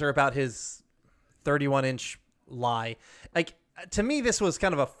 he tells her about his 31-inch lie. Like, to me, this was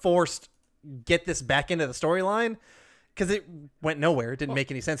kind of a forced get this back into the storyline, because it went nowhere. It didn't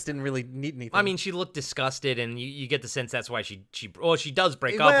make any sense. Didn't really need anything. I mean, she looked disgusted, and you get the sense that's why she does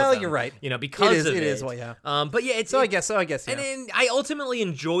break up. Well, with him, you're right. Because it is. Well, yeah. But yeah, I guess. Yeah. And I ultimately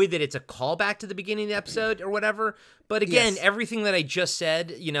enjoy that it's a callback to the beginning of the episode or whatever. But again, everything that I just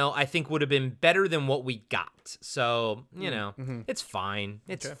said, I think would have been better than what we got. So it's fine.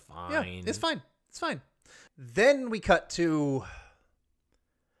 It's fine. Yeah, it's fine. It's fine. Then we cut to,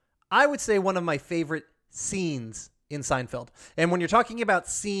 I would say, one of my favorite scenes in Seinfeld. And when you're talking about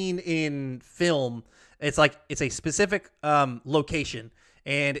scene in film, it's like it's a specific location.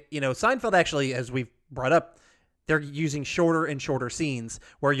 And, Seinfeld actually, as we've brought up, they're using shorter and shorter scenes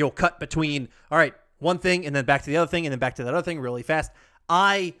where you'll cut between, all right, one thing and then back to the other thing and then back to that other thing really fast.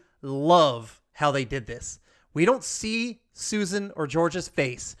 I love how they did this. We don't see Susan or George's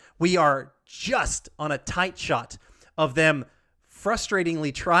face. We are just on a tight shot of them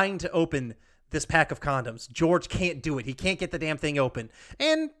frustratingly trying to open this pack of condoms. George can't do it. He can't get the damn thing open.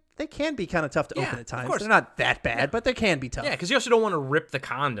 And they can be kind of tough to open at times. They're not that bad, but they can be tough. Yeah, because you also don't want to rip the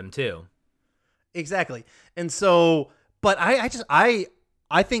condom, too. Exactly. And so, but I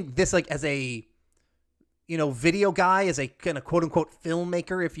think this, like, as a, video guy, as a kind of quote-unquote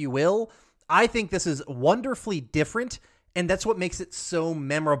filmmaker, if you will, I think this is wonderfully different. And that's what makes it so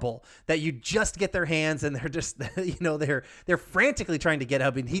memorable, that you just get their hands and they're just, they're frantically trying to get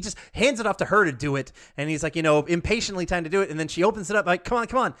up, and he just hands it off to her to do it. And he's like, impatiently trying to do it. And then she opens it up like, come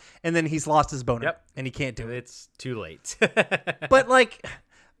on. And then he's lost his boner and he can't do it. It's too late. But like,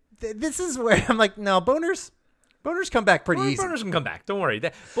 this is where I'm like, no, boners come back pretty easy. Boners can come back. Don't worry.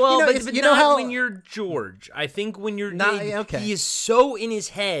 But how when you're George. I think when you're not, he is so in his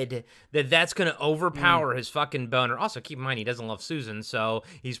head that's going to overpower his fucking boner. Also, keep in mind he doesn't love Susan, so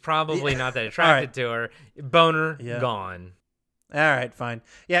he's probably not that attracted to her. Boner gone. All right, fine.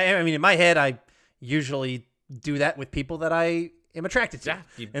 Yeah, I mean, in my head, I usually do that with people that I am attracted to.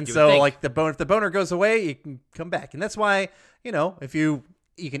 Yeah, and so, like, if the boner goes away, you can come back, and that's why if you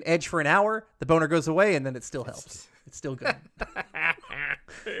can edge for an hour, the boner goes away, and then it still helps. It's still good.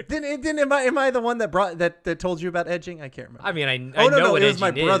 Then am I the one that told you about edging? I can't remember. I mean, I know what edging is.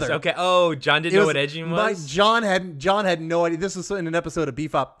 My brother. Okay. Oh, John didn't know what edging was. John had no idea. This was in an episode of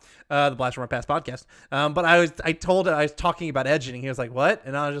Beef Up, the Blast from Our Past podcast. But I was talking about edging, and he was like, "What?"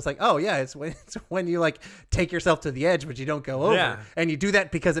 And I was just like, "Oh yeah, it's when you like take yourself to the edge, but you don't go over, and you do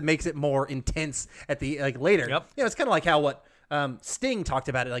that because it makes it more intense at the later." Yep. It's kind of like how Sting talked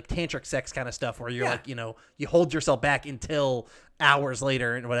about it, like tantric sex kind of stuff, where you're like, you hold yourself back until hours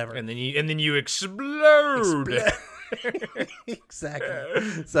later and whatever, and then you explode.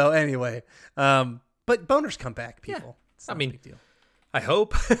 Exactly. So anyway, but boners come back, people. Yeah. I mean, big deal. I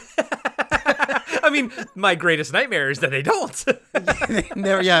hope. I mean, my greatest nightmare is that they don't.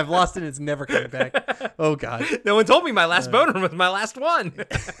 Never. Yeah, I've lost it. It's never coming back. Oh God. No one told me my last boner was my last one.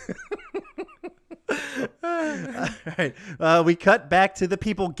 All right. We cut back to the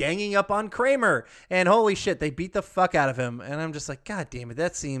people ganging up on Kramer, and holy shit, they beat the fuck out of him. And I'm just like, God damn it,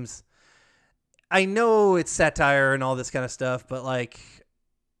 that seems. I know it's satire and all this kind of stuff, but like,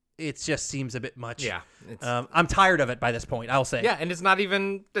 it just seems a bit much. Yeah, I'm tired of it by this point, I'll say. Yeah, and it's not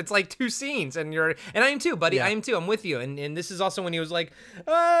even, it's like 2 scenes, and I am too, buddy. Yeah. I am too. I'm with you. And this is also when he was like,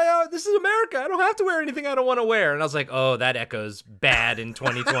 this is America. I don't have to wear anything I don't want to wear. And I was like, oh, that echoes bad in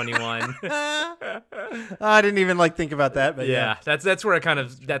 2021. I didn't even think about that, but yeah. That's where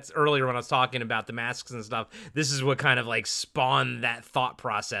that's earlier when I was talking about the masks and stuff. This is what kind of spawned that thought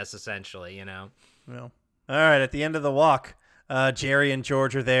process, essentially, you know? Well, all right, at the end of the walk, Jerry and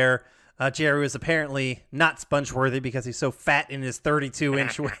George are there. Jerry was apparently not sponge-worthy because he's so fat in his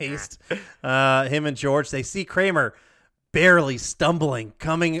 32-inch waist. Him and George, they see Kramer barely stumbling,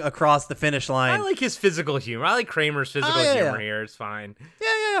 coming across the finish line. I like his physical humor. I like Kramer's physical humor here. It's fine.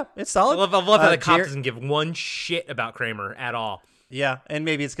 Yeah. It's solid. I love how the cop doesn't give one shit about Kramer at all. Yeah, and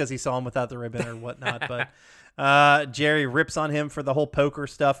maybe it's because he saw him without the ribbon or whatnot. But Jerry rips on him for the whole poker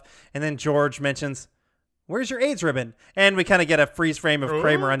stuff. And then George mentions, where's your AIDS ribbon? And we kind of get a freeze frame of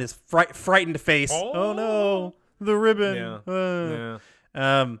Kramer on his frightened face. Oh no, the ribbon.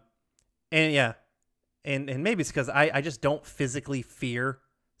 And maybe it's because I just don't physically fear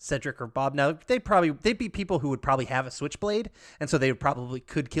Cedric or Bob. Now they'd be people who would probably have a switchblade, and so they probably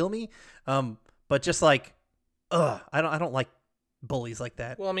could kill me. But just I don't like bullies like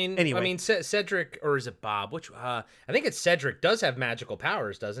that. Well, anyway. Cedric, or is it Bob? Which I think it's Cedric. Does have magical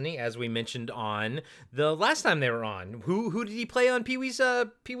powers, doesn't he? As we mentioned on the last time they were on. Who did he play on Pee-wee's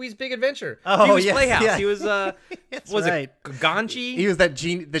Big Adventure? Oh, Pee-wee's yes, Playhouse. yeah. He was was right. it Ganji? He was that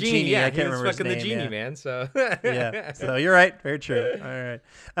genie. Yeah, I can't remember his fucking name. the genie, yeah. man. So yeah. So you're right. Very true. All right.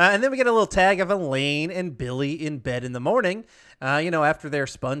 And then we get a little tag of Elaine and Billy in bed in the morning. After their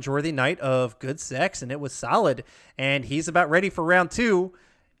sponge-worthy night of good sex, and it was solid. And he's about ready for round 2.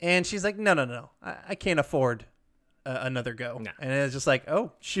 And she's like, no. I can't afford another go. No. And it's just like,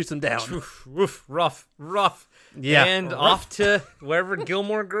 oh, shoots him down. Oof, rough. Yeah. And off to wherever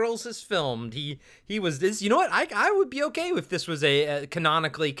Gilmore Girls is filmed. He was this. You know what? I would be okay if this was a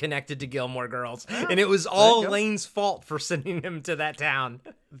canonically connected to Gilmore Girls, and it was all Elaine's fault for sending him to that town.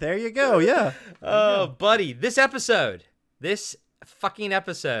 There you go. Yeah. Oh, buddy, this fucking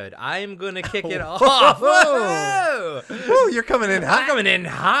episode, I'm gonna kick it off. Whoa. Woo, you're coming in hot. I'm coming in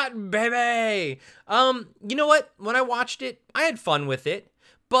hot, baby. You know what? When I watched it, I had fun with it,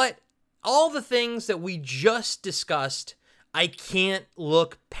 but all the things that we just discussed, I can't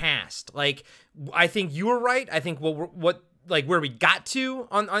look past. I think you were right. I think where we got to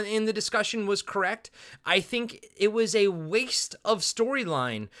on in the discussion was correct. I think it was a waste of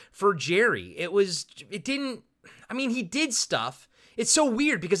storyline for Jerry. He did stuff. It's so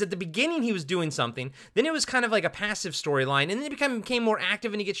weird because at the beginning he was doing something, then it was kind of like a passive storyline, and then it became more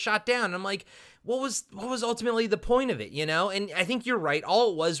active and he gets shot down. And I'm like, what was ultimately the point of it, you know? And I think you're right.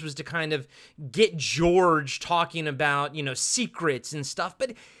 All it was to kind of get George talking about, secrets and stuff.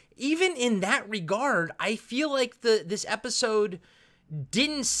 But even in that regard, I feel like this episode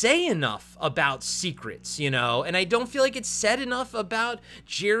didn't say enough about secrets, and I don't feel like it said enough about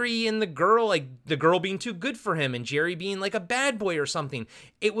Jerry and the girl being too good for him and Jerry being like a bad boy or something.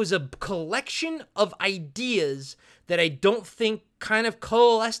 It was a collection of ideas that I don't think kind of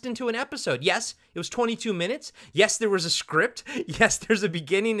coalesced into an episode. Yes, it was 22 minutes. Yes, there was a script. Yes, there's a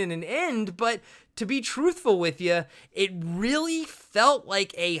beginning and an end, but to be truthful with you, it really felt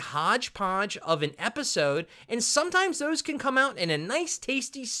like a hodgepodge of an episode, and sometimes those can come out in a nice,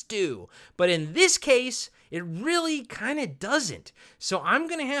 tasty stew. But in this case, it really kind of doesn't. So I'm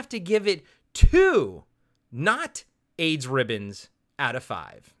going to have to give it 2, not AIDS ribbons, out of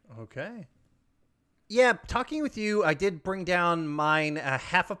 5. Okay. Yeah, talking with you, I did bring down mine a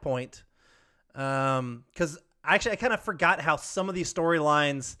half a point. Because I kind of forgot how some of these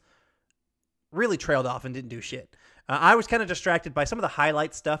storylines really trailed off and didn't do shit. I was kind of distracted by some of the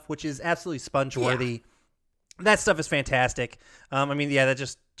highlight stuff, which is absolutely sponge-worthy. Yeah. That stuff is fantastic.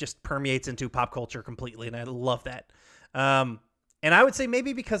 That just permeates into pop culture completely, and I love that. And I would say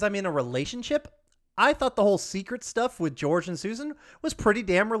maybe because I'm in a relationship, I thought the whole secret stuff with George and Susan was pretty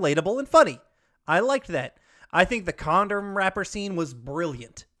damn relatable and funny. I liked that. I think the condom wrapper scene was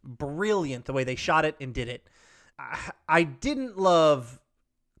brilliant. Brilliant the way they shot it and did it. I didn't love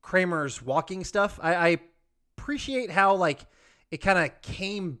Kramer's walking stuff. I appreciate how it kind of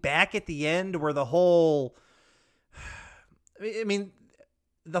came back at the end where the whole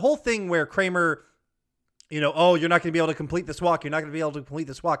thing where Kramer, you're not going to be able to complete this walk. You're not going to be able to complete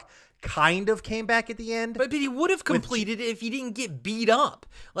this walk. Kind of came back at the end. But he would have completed it if he didn't get beat up.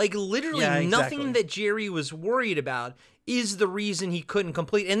 Literally nothing that Jerry was worried about is the reason he couldn't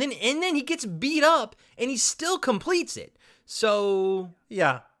complete. And then he gets beat up and he still completes it. So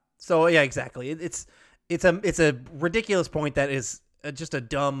yeah. So yeah, exactly. It's a ridiculous point that is just a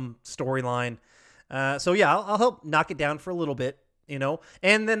dumb storyline. So yeah, I'll help knock it down for a little bit, you know.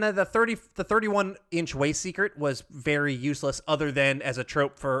 And then the 31-inch waist secret was very useless, other than as a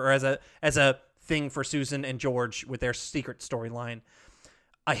trope for, or as a thing for Susan and George with their secret storyline.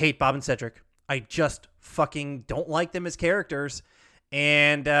 I hate Bob and Cedric. I just fucking don't like them as characters.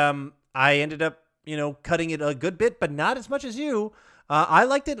 And I ended up, you know, cutting it a good bit, but not as much as you. I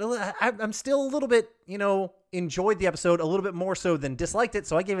liked it. I'm still a little bit, you know, enjoyed the episode a little bit more so than disliked it.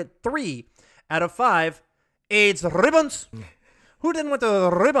 So I gave it 3 out of 5 AIDS ribbons. Who didn't want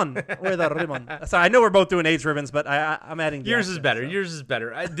the ribbon? With a ribbon. Sorry, I know we're both doing AIDS ribbons, but I'm adding yours is better. Yours is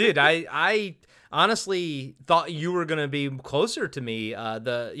better. I honestly thought you were gonna be closer to me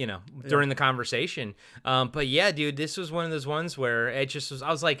during the conversation. But yeah, dude, this was one of those ones where it just was. I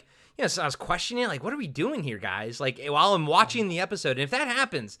was like, so I was questioning, like, what are we doing here, guys? Like, while I'm watching the episode, and if that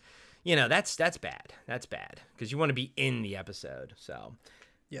happens, that's bad. That's bad because you want to be in the episode. So,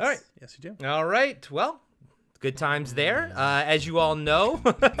 yes. All right, yes, you do. All right, well. Good times there. As you all know,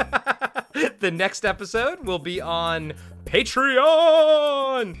 the next episode will be on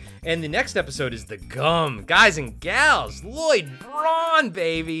Patreon. And the next episode is The Gum. Guys and gals, Lloyd Braun,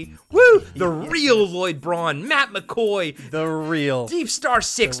 baby. Woo! The real Lloyd Braun. Matt McCoy. The real. Deep Star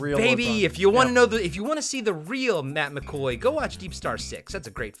 6, baby. If you want to know if you want to see the real Matt McCoy, go watch Deep Star 6. That's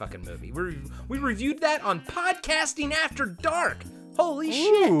a great fucking movie. We reviewed that on Podcasting After Dark. Holy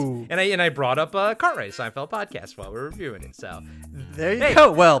shit! And I brought up Cartwright Seinfeld podcast while we were reviewing it. So there you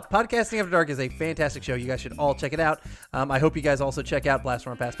go. Well, Podcasting After Dark is a fantastic show. You guys should all check it out. I hope you guys also check out Blast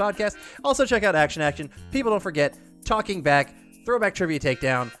from Our Past podcast. Also check out Action. People don't forget Talking Back, Throwback Trivia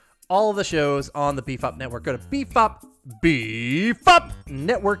Takedown. All of the shows on the Beef Up Network. Go to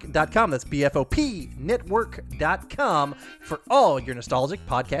beefupnetwork.com. That's BFOP network.com for all your nostalgic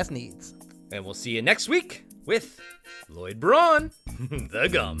podcast needs. And we'll see you next week with Lloyd Braun, The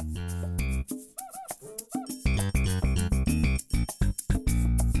Gum.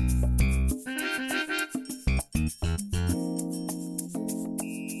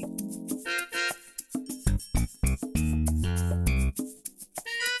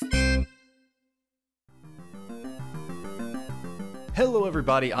 Hello,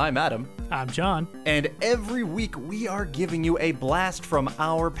 everybody. I'm Adam. I'm John. And every week we are giving you a blast from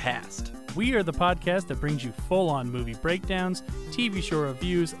our past. We are the podcast that brings you full-on movie breakdowns, TV show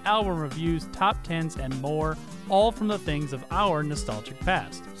reviews, album reviews, top 10s, and more, all from the things of our nostalgic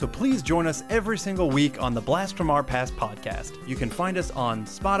past. So please join us every single week on the Blast from Our Past podcast. You can find us on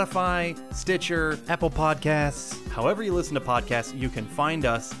Spotify, Stitcher, Apple Podcasts. However you listen to podcasts, you can find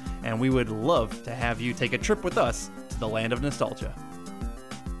us, and we would love to have you take a trip with us to the land of nostalgia.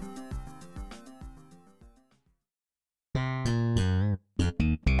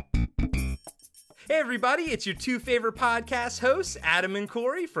 Hey everybody, it's your two favorite podcast hosts, Adam and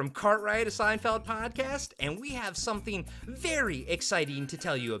Corey from Cartwright, a Seinfeld podcast, and we have something very exciting to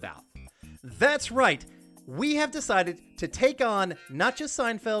tell you about. That's right. We have decided to take on not just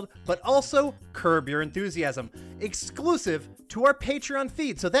Seinfeld, but also Curb Your Enthusiasm, exclusive to our Patreon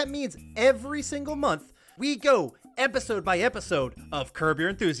feed. So that means every single month we go episode by episode of Curb Your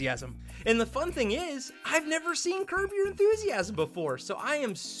Enthusiasm. And the fun thing is, I've never seen Curb Your Enthusiasm before, so I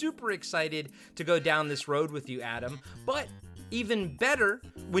am super excited to go down this road with you, Adam. But even better,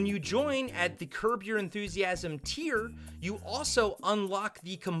 when you join at the Curb Your Enthusiasm tier, you also unlock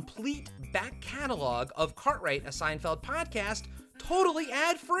the complete back catalog of Cartwright, a Seinfeld podcast, totally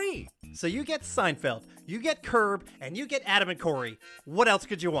ad-free. So you get Seinfeld, you get Curb, and you get Adam and Corey. What else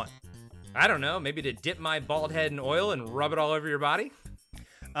could you want? I don't know, maybe to dip my bald head in oil and rub it all over your body?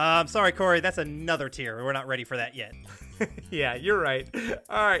 Sorry, Corey, that's another tier. We're not ready for that yet. Yeah, you're right.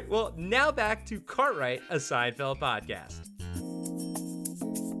 All right, well, now back to Cartwright, a Seinfeld podcast.